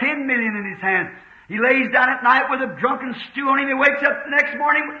 or 10 million in his hands. He lays down at night with a drunken stew on him. He wakes up the next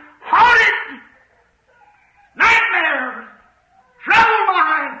morning with haunted nightmares, troubled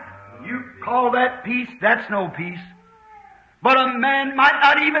mind. You call that peace? That's no peace. But a man might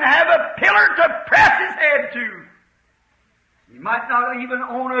not even have a pillar to press his head to. He might not even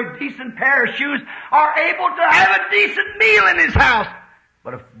own a decent pair of shoes or able to have a decent meal in his house.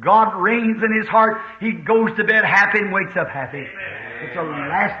 But if God reigns in his heart, he goes to bed happy and wakes up happy. It's a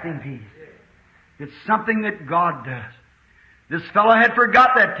lasting peace. It's something that God does. This fellow had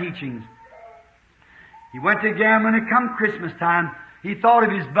forgot that teachings. He went to gambling, and come Christmas time, he thought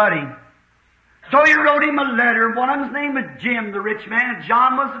of his buddy. So he wrote him a letter. One of them's name was Jim, the rich man, and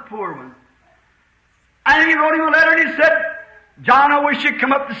John was the poor one. And he wrote him a letter, and he said, John, I wish you'd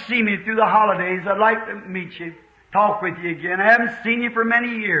come up to see me through the holidays. I'd like to meet you, talk with you again. I haven't seen you for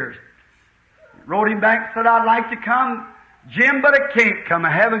many years. Wrote him back, said, I'd like to come, Jim, but I can't come.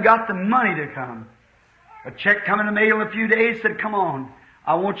 I haven't got the money to come. A check come in the mail in a few days, said, come on,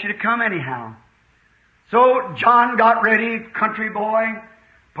 I want you to come anyhow. So John got ready, country boy,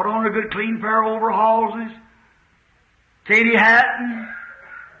 put on a good clean pair of overalls and his Katie hat and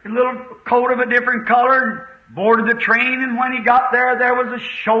a little coat of a different color, and boarded the train, and when he got there, there was a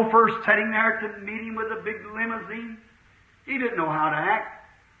chauffeur sitting there to meet him with a big limousine. He didn't know how to act.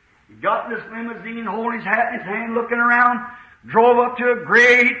 He got in this limousine, holding his hat in his hand, looking around, drove up to a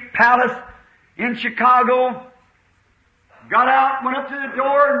great palace in Chicago, got out, went up to the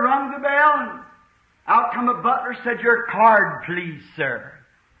door and rung the bell, and out come a butler, said, your card, please, sir.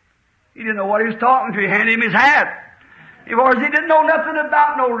 He didn't know what he was talking to. He handed him his hat. He didn't know nothing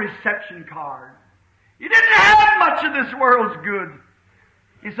about no reception card. He didn't have much of this world's good.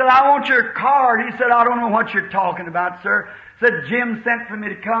 He said, I want your card. He said, I don't know what you're talking about, sir. Said, Jim sent for me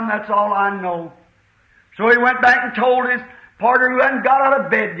to come. That's all I know. So he went back and told his partner who hadn't got out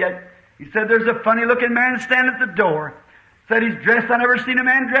of bed yet. He said, there's a funny-looking man standing at the door. Said he's dressed. I never seen a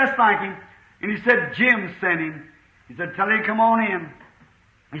man dressed like him. And he said, Jim sent him. He said, tell him to come on in.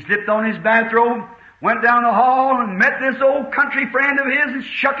 He slipped on his bathrobe, went down the hall, and met this old country friend of his and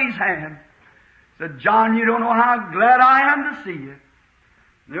shook his hand. Said, John, you don't know how glad I am to see you.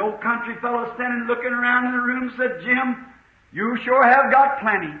 The old country fellow standing looking around in the room said, Jim, you sure have got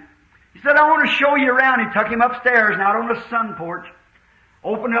plenty. He said, I want to show you around. He took him upstairs and out on the sun porch.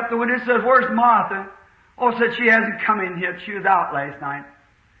 Opened up the window and says, where's Martha? Oh, said, she hasn't come in yet. She was out last night.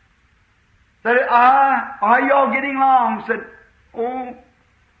 Said, are y'all getting along? Said, oh,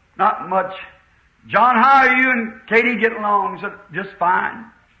 not much. John, how are you and Katie getting along? Said, just fine.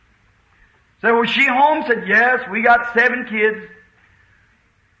 Said, was she home? Said, yes, we got 7 kids.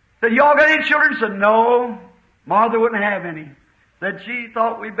 Said, y'all got any children? Said, no. Martha wouldn't have any. Said, she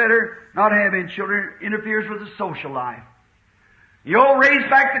thought we better not have any children. It interferes with the social life. The old raised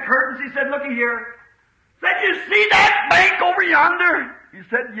back the curtains. He said, looky here. Said, you see that bank over yonder? He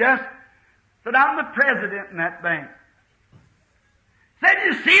said, yes. Said, I'm the president in that bank. Said,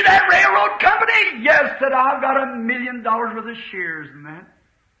 you see that railroad company? Yes. Said, I've got $1 million worth of shares in that.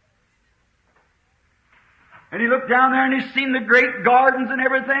 And he looked down there and he seen the great gardens and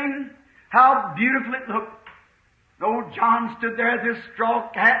everything. How beautiful it looked. Old John stood there with his straw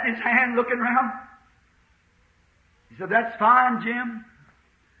hat in his hand looking around. He said, that's fine, Jim.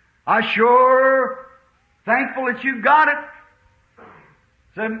 I sure thankful that you got it.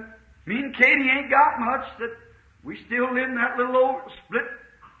 Said, me and Katie ain't got much. Said, we still live in that little old split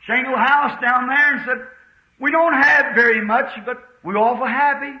shingle house down there. And said, we don't have very much, but we're awful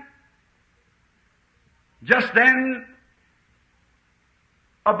happy. Just then,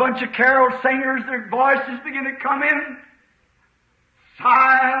 a bunch of carol singers, their voices begin to come in.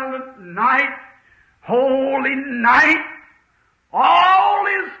 Silent night, holy night, all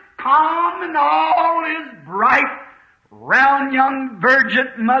is calm and all is bright. Round young virgin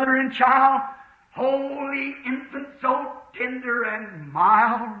mother and child, holy infant so tender and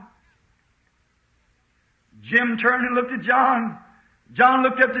mild. Jim turned and looked at John. John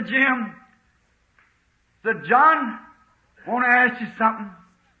looked up to Jim. Said, John, I want to ask you something.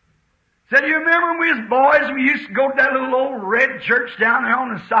 Said, you remember when we was boys, we used to go to that little old red church down there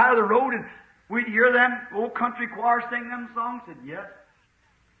on the side of the road and we'd hear them old country choir sing them songs? Said, yes.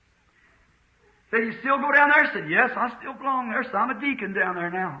 Said, you still go down there? Said, yes, I still belong there, so I'm a deacon down there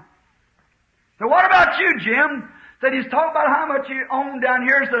now. Said, what about you, Jim? Said, he's talking about how much you own down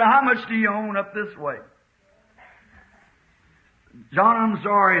here. Said, how much do you own up this way? John, I'm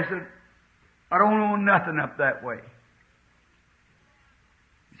sorry. He said, I don't own nothing up that way.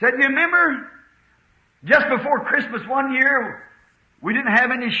 He said, you remember just before Christmas one year, we didn't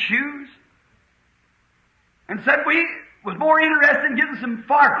have any shoes? And said we was more interested in getting some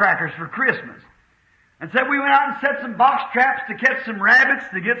firecrackers for Christmas. And said we went out and set some box traps to catch some rabbits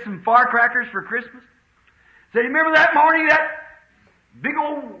to get some firecrackers for Christmas. Said, you remember that morning that big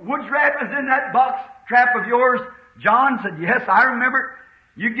old woods rat was in that box trap of yours? John said, yes, I remember.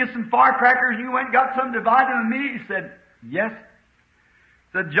 You get some firecrackers, you went and got some divided with me? He said, yes.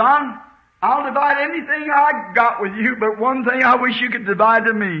 Said, John, I'll divide anything I got with you, but one thing I wish you could divide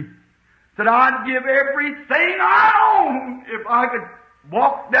to me. Said, I'd give everything I own if I could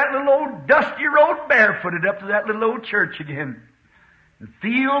walk that little old dusty road barefooted up to that little old church again and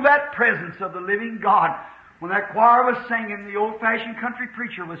feel that presence of the living God. When that choir was singing, the old-fashioned country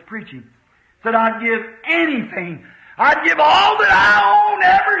preacher was preaching. Said, I'd give anything. I'd give all that I own,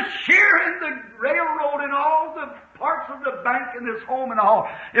 every share in the railroad and all the parts of the bank and this home and all,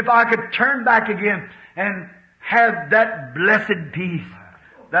 if I could turn back again and have that blessed peace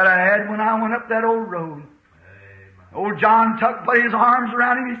that I had when I went up that old road. Old John put his arms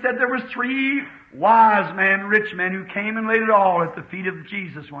around him. He said there was 3 wise men, rich men, who came and laid it all at the feet of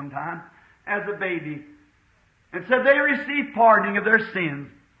Jesus one time as a baby and said they received pardoning of their sins.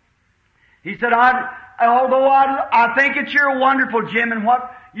 He said, although I think that you're wonderful, Jim, and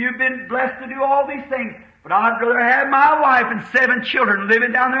what you've been blessed to do all these things, but I'd rather have my wife and 7 children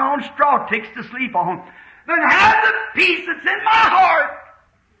living down there on straw ticks to sleep on than have the peace that's in my heart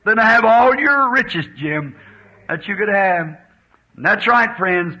than to have all your riches, Jim, that you could have. And that's right,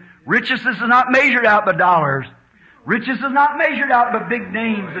 friends. Riches is not measured out by dollars. Riches is not measured out by big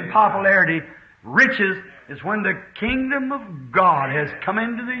names and popularity. Riches is when the kingdom of God has come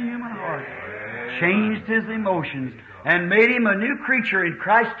into the human heart, changed his emotions, and made him a new creature in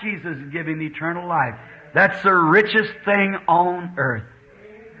Christ Jesus and give him eternal life. That's the richest thing on earth.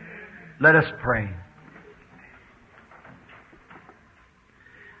 Let us pray.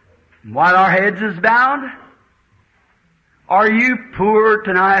 While our heads is bowed, are you poor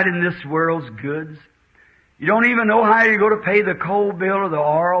tonight in this world's goods? You don't even know how you're going to pay the coal bill or the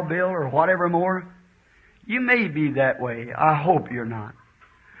oil bill or whatever more? You may be that way. I hope you're not.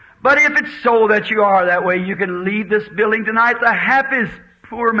 But if it's so that you are that way, you can leave this building tonight the happiest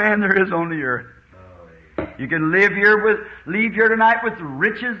poor man there is on the earth. You can leave here tonight with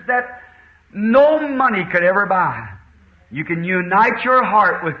riches that no money could ever buy. You can unite your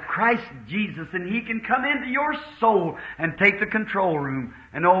heart with Christ Jesus, and He can come into your soul and take the control room.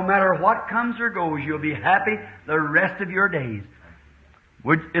 And no matter what comes or goes, you'll be happy the rest of your days.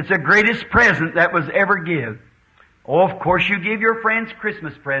 It's the greatest present that was ever given. Oh, of course you give your friends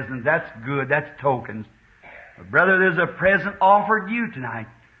Christmas presents. That's good. That's tokens. But brother, there's a present offered you tonight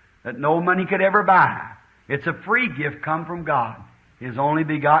that no money could ever buy. It's a free gift come from God, His only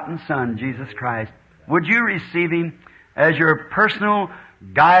begotten Son, Jesus Christ. Would you receive Him as your personal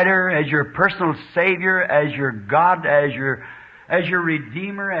guider, as your personal Savior, as your God, as your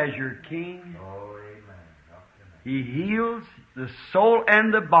Redeemer, as your King? Oh, amen. He heals the soul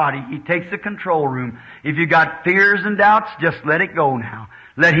and the body. He takes the control room. If you got fears and doubts, just let it go now.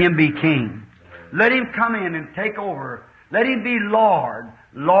 Let Him be King. Let Him come in and take over. Let Him be Lord.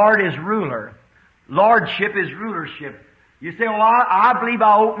 Lord is ruler. Lordship is rulership. You say, well, I believe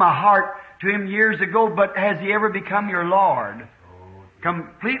I opened my heart to Him years ago, but has He ever become your Lord?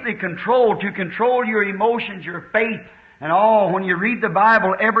 Completely controlled, to control your emotions, your faith, and all. When you read the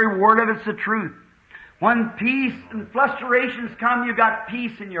Bible, every word of it's the truth. When peace and fluctuations come, you've got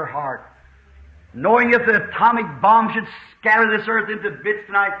peace in your heart. Knowing if the atomic bomb should scatter this earth into bits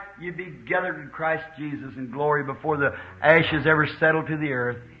tonight, you'd be gathered in Christ Jesus in glory before the ashes ever settle to the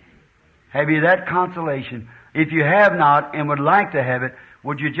earth. Have you that consolation? If you have not and would like to have it,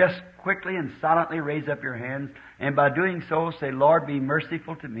 would you just quickly and silently raise up your hands, and by doing so say, Lord, be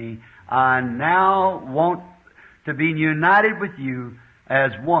merciful to me. I now want to be united with You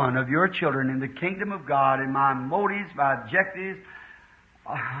as one of Your children in the kingdom of God, and my motives, my objectives,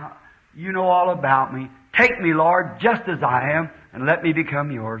 You know all about me. Take me, Lord, just as I am, and let me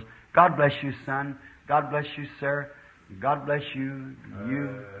become Yours. God bless you, son. God bless you, sir. God bless you,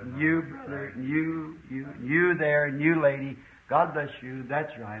 you brother, you there, and you lady. God bless you.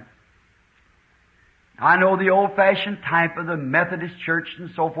 That's right. I know the old-fashioned type of the Methodist church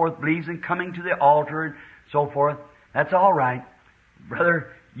and so forth believes in coming to the altar and so forth. That's all right.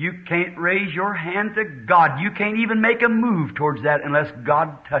 Brother, you can't raise your hand to God. You can't even make a move towards that unless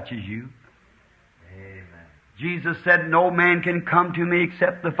God touches you. Amen. Jesus said, no man can come to me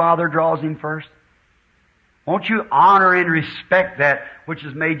except the Father draws him first. Won't you honor and respect that which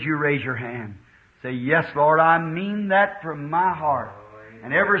has made you raise your hand? Say, yes, Lord, I mean that from my heart.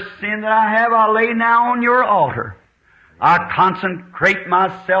 And every sin that I have, I lay now on Your altar. I consecrate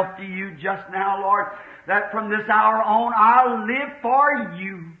myself to You just now, Lord, that from this hour on I'll live for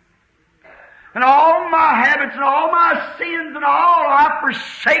You. And all my habits and all my sins and all I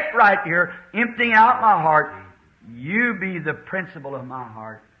forsake right here, emptying out my heart. You be the principle of my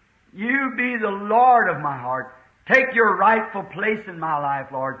heart. You be the Lord of my heart. Take Your rightful place in my life,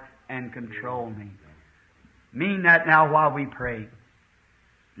 Lord, and control me. Mean that now while we pray.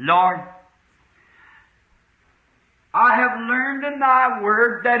 Lord, I have learned in Thy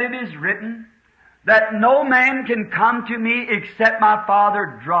Word that it is written that no man can come to me except my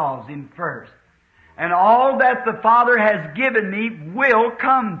Father draws him first. And all that the Father has given me will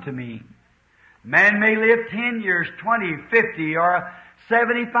come to me. Man may live 10 years, 20, 50, or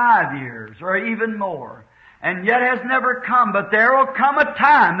 75 years, or even more, and yet has never come. But there will come a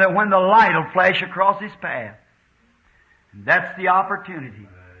time that when the light will flash across his path. And that's the opportunity.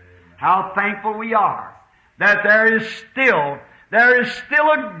 How thankful we are that there is still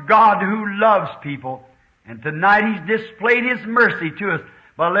a God who loves people. And tonight He's displayed His mercy to us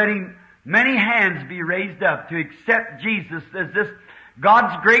by letting many hands be raised up to accept Jesus as this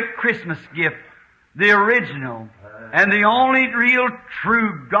God's great Christmas gift, the original and the only real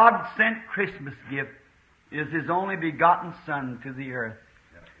true God-sent Christmas gift is His only begotten Son to the earth.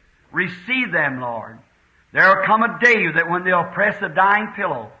 Receive them, Lord. There will come a day that when they'll press a dying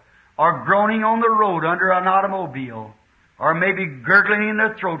pillow, or groaning on the road under an automobile, or maybe gurgling in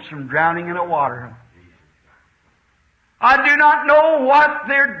their throats from drowning in the water. I do not know what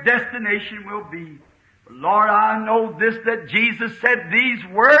their destination will be. But Lord, I know this, that Jesus said these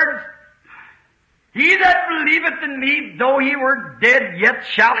words, He that believeth in me, though he were dead, yet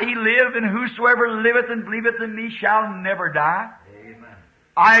shall he live, and whosoever liveth and believeth in me shall never die. Amen.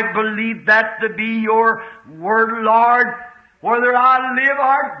 I believe that to be Your word, Lord. Whether I live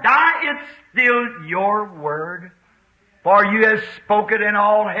or die, it's still your word. For you have spoken, and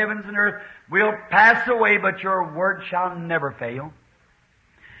all heavens and earth will pass away, but your word shall never fail.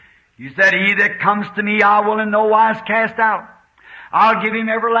 You said, he that comes to me I will in no wise cast out. I'll give him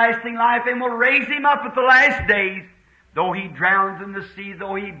everlasting life and will raise him up at the last days. Though he drowns in the sea,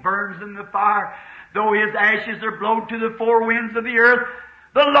 though he burns in the fire, though his ashes are blown to the four winds of the earth,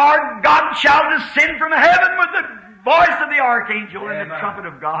 the Lord God shall descend from heaven with the voice of the archangel and the trumpet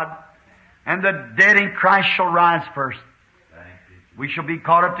of God. And the dead in Christ shall rise first. We shall be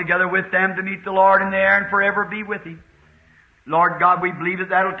caught up together with them to meet the Lord in the air and forever be with Him. Lord God, we believe that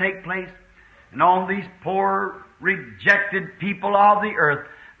that'll take place. And all these poor, rejected people of the earth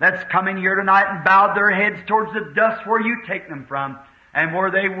that's come in here tonight and bowed their heads towards the dust where you take them from and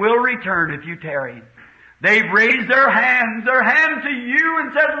where they will return if you tarry. They've raised their hand to you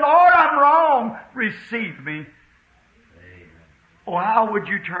and said, Lord, I'm wrong. Receive me. Amen. Oh, how would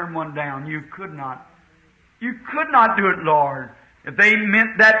you turn one down? You could not. You could not do it, Lord. If they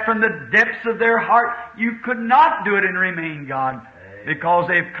meant that from the depths of their heart, you could not do it and remain God. Because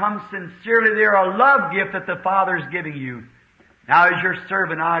they've come sincerely. They're a love gift that the Father's giving you. Now as your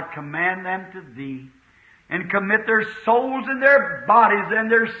servant, I command them to Thee and commit their souls and their bodies and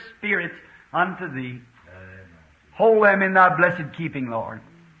their spirits unto Thee. Hold them in Thy blessed keeping, Lord.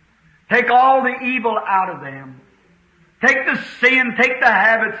 Take all the evil out of them. Take the sin, take the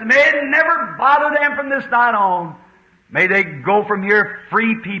habits. May it never bother them from this night on. May they go from here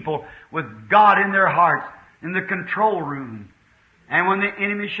free people with God in their hearts, in the control room. And when the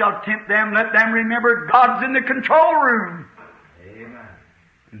enemy shall tempt them, let them remember God's in the control room. Amen.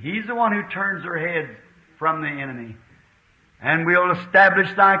 And He's the one who turns their heads from the enemy. And we'll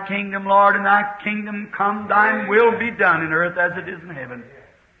establish Thy kingdom, Lord, and Thy kingdom come, Thine will be done in earth as it is in heaven.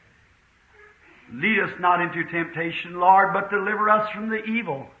 Lead us not into temptation, Lord, but deliver us from the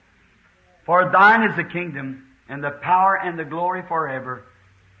evil. For Thine is the kingdom, and the power and the glory forever.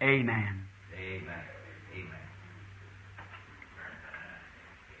 Amen. Amen. Amen.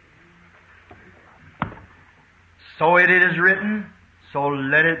 So it is written, so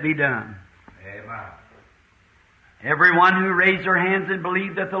let it be done. Amen. Everyone who raised their hands and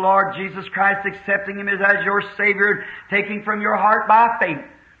believed that the Lord Jesus Christ, accepting Him as your Savior, taking from your heart by faith,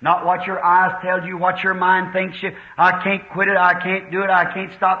 not what your eyes tell you, what your mind thinks you, I can't quit it, I can't do it, I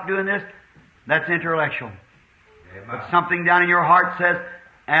can't stop doing this, that's intellectual. Amen. But something down in your heart says,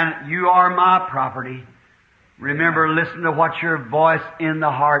 and you are my property. Remember, listen to what your voice in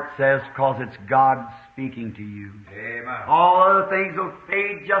the heart says, because it's God speaking to you. Amen. All other things will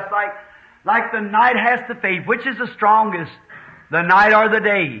fade just like the night has to fade. Which is the strongest, the night or the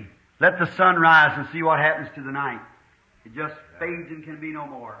day? Let the sun rise and see what happens to the night. It just fades and can be no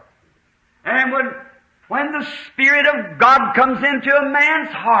more. And when the Spirit of God comes into a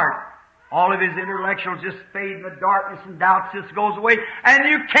man's heart, all of his intellectuals just fade in the darkness and doubts just goes away, and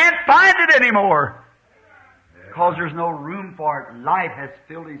you can't find it anymore. Because there's no room for it. Light has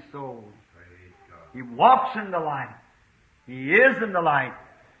filled his soul. He walks in the light. He is in the light.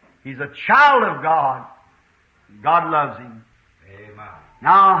 He's a child of God. God loves him. Amen.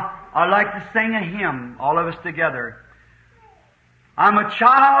 Now, I'd like to sing a hymn, all of us together. I'm a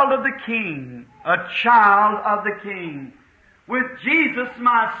child of the King, a child of the King. With Jesus,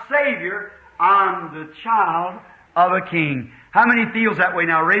 my Savior, I'm the child of a King. How many feels that way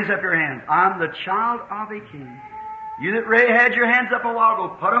now? Raise up your hands. I'm the child of a King. You that had your hands up a while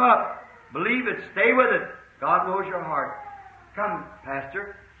ago, put them up. Believe it. Stay with it. God knows your heart. Come,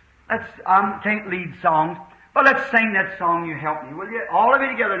 Pastor. I can't lead songs, but let's sing that song. You help me, will you? All of you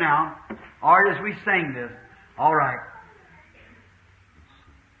together now. All right, as we sing this. All right.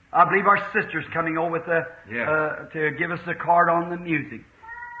 I believe our sister's coming over with to give us a card on the music.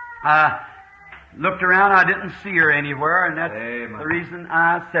 Looked around, I didn't see her anywhere, and that's the reason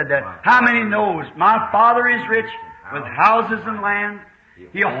I said that. How many knows? My Father is rich with houses and lands.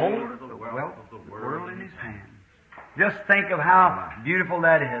 He holds the wealth of the world in His hand. Just think of how beautiful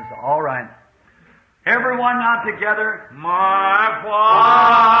that is. All right. Everyone now together. My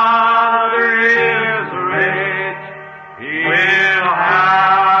Father is rich with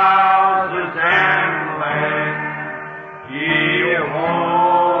houses and lands. He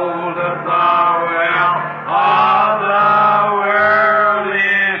holdeth the wealth of the world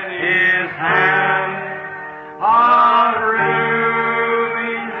in His hand. Of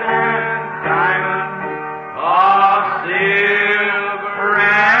rubies and diamonds, of silver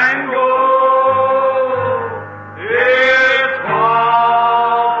and gold, His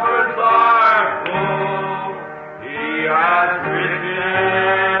coffers are full. He has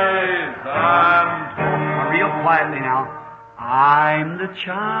riches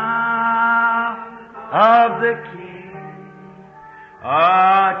child of the King,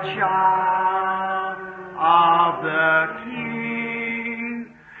 a child of the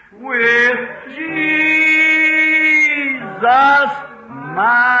King, with Jesus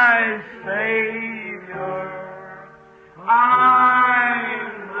my Savior.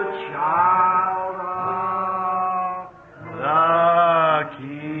 I'm the child of the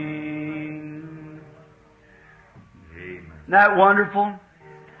King. Amen. Isn't that wonderful?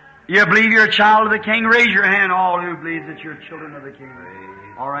 You believe you're a child of the King? Raise your hand, all who believe that you're children of the King.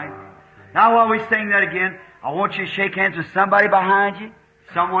 All right? Now while we sing that again, I want you to shake hands with somebody behind you,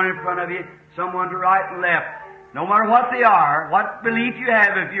 someone in front of you, someone to right and left. No matter what they are, what belief you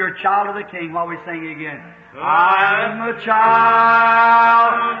have, if you're a child of the King, while we sing again. I'm a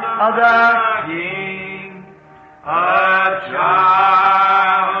child of the King, a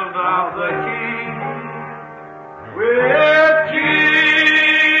child of the King, with Jesus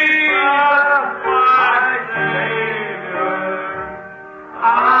my Savior.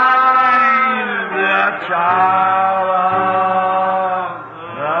 I'm the child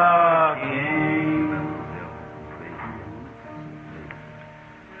of the King.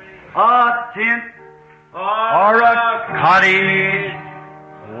 A tent or a cottage,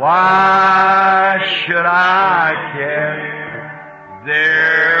 why should I care?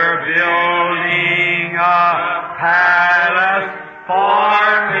 They're building a palace for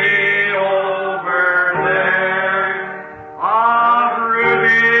me over there, of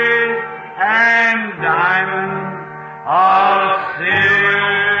rubies and diamonds, of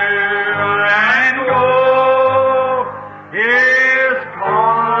silver and gold. His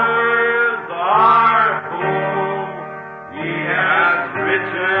corners are full, he has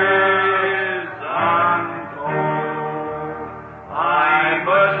riches untold. I'm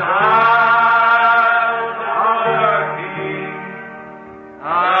a child of the King, a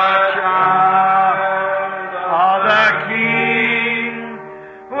child of the King,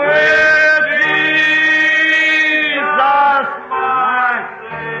 with Jesus my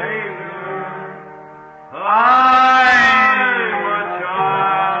Savior. I'm a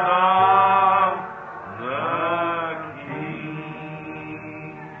child of the King.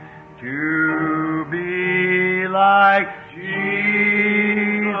 To be like Jesus,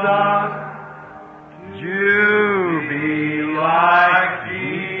 to be like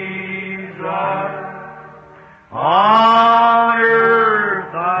Jesus, on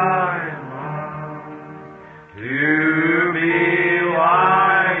earth I long to be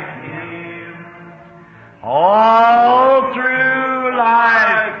like Him. All through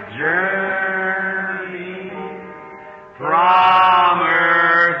life's journey, from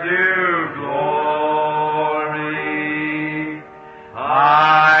earth to glory,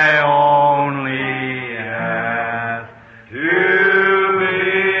 I only ask to be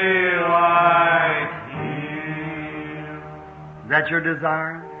like Him. Is that your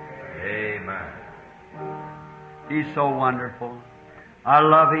desire? Amen. He's so wonderful. I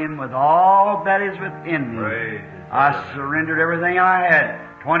love Him with all that is within me. Praise His I holy name. surrendered everything I had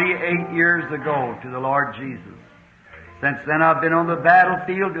 28 years ago to the Lord Jesus. Since then I've been on the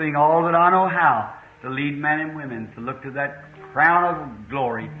battlefield doing all that I know how to lead men and women to look to that crown of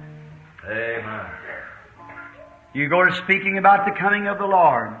glory. Amen. You go to speaking about the coming of the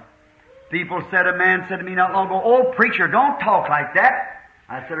Lord. People said, a man said to me not long ago, "Oh, preacher, don't talk like that."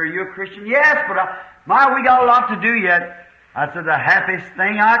 I said, "Are you a Christian?" "Yes, but we got a lot to do yet." I said, "The happiest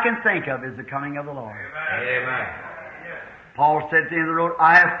thing I can think of is the coming of the Lord." Amen. Paul said at the end of the road,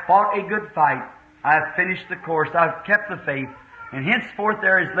 "I have fought a good fight. I have finished the course. I've kept the faith. And henceforth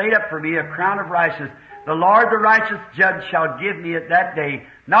there is laid up for me a crown of righteousness. The Lord, the righteous judge, shall give me at that day,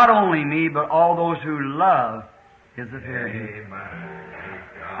 not only me, but all those who love His appearing."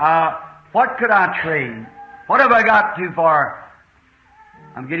 Amen. What could I trade? What have I got too far?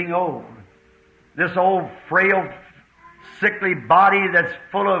 I'm getting old. This old, frail, sickly body that's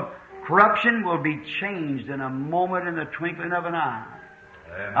full of corruption will be changed in a moment, in the twinkling of an eye.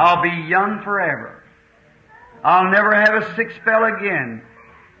 Amen. I'll be young forever. I'll never have a sick spell again.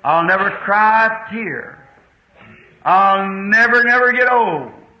 I'll never cry a tear. I'll never get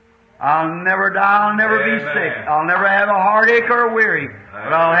old. I'll never die. I'll never be Amen. sick. I'll never have a heartache or a weary.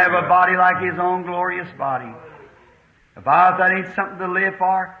 But I'll have a body like His own glorious body. If that ain't something to live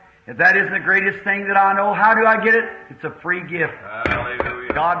for, if that isn't the greatest thing that I know, how do I get it? It's a free gift.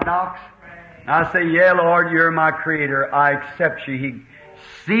 Hallelujah. God knocks. And I say, "Yeah, Lord, You're my Creator. I accept You." He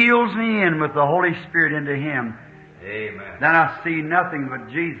seals me in with the Holy Spirit into Him. Amen. Then I see nothing but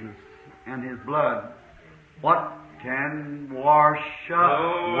Jesus and His blood. What can wash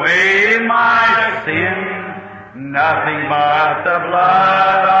away my sin? Nothing but the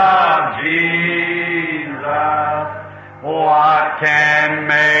blood of Jesus. What can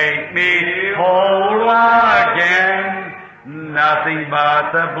make me whole again? Nothing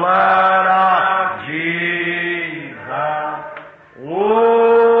but the blood of Jesus.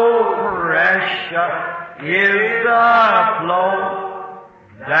 Oh, precious is the flow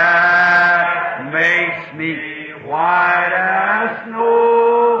that makes me white as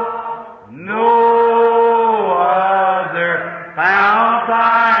snow. No other fount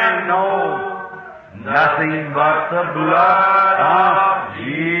I know. Nothing but the blood of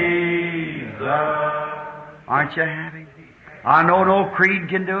Jesus. Aren't you happy? I know no creed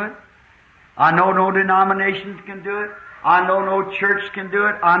can do it. I know no denominations can do it. I know no church can do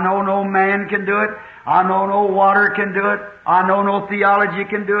it. I know no man can do it. I know no water can do it. I know no theology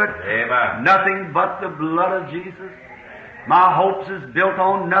can do it. Amen. Nothing but the blood of Jesus. My hopes is built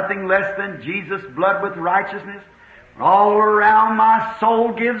on nothing less than Jesus' blood with righteousness. All around my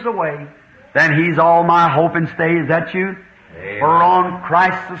soul gives away. Then He's all my hope and stay. Is that you? Amen. For on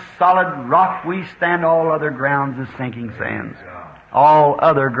Christ the solid rock we stand. All other grounds is sinking sands. All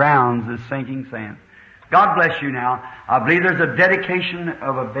other grounds is sinking sand. God bless you now. I believe there's a dedication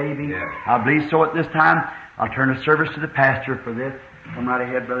of a baby. Yes. I believe so at this time. I'll turn the service to the pastor for this. Come right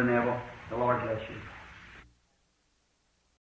ahead, Brother Neville. The Lord bless you.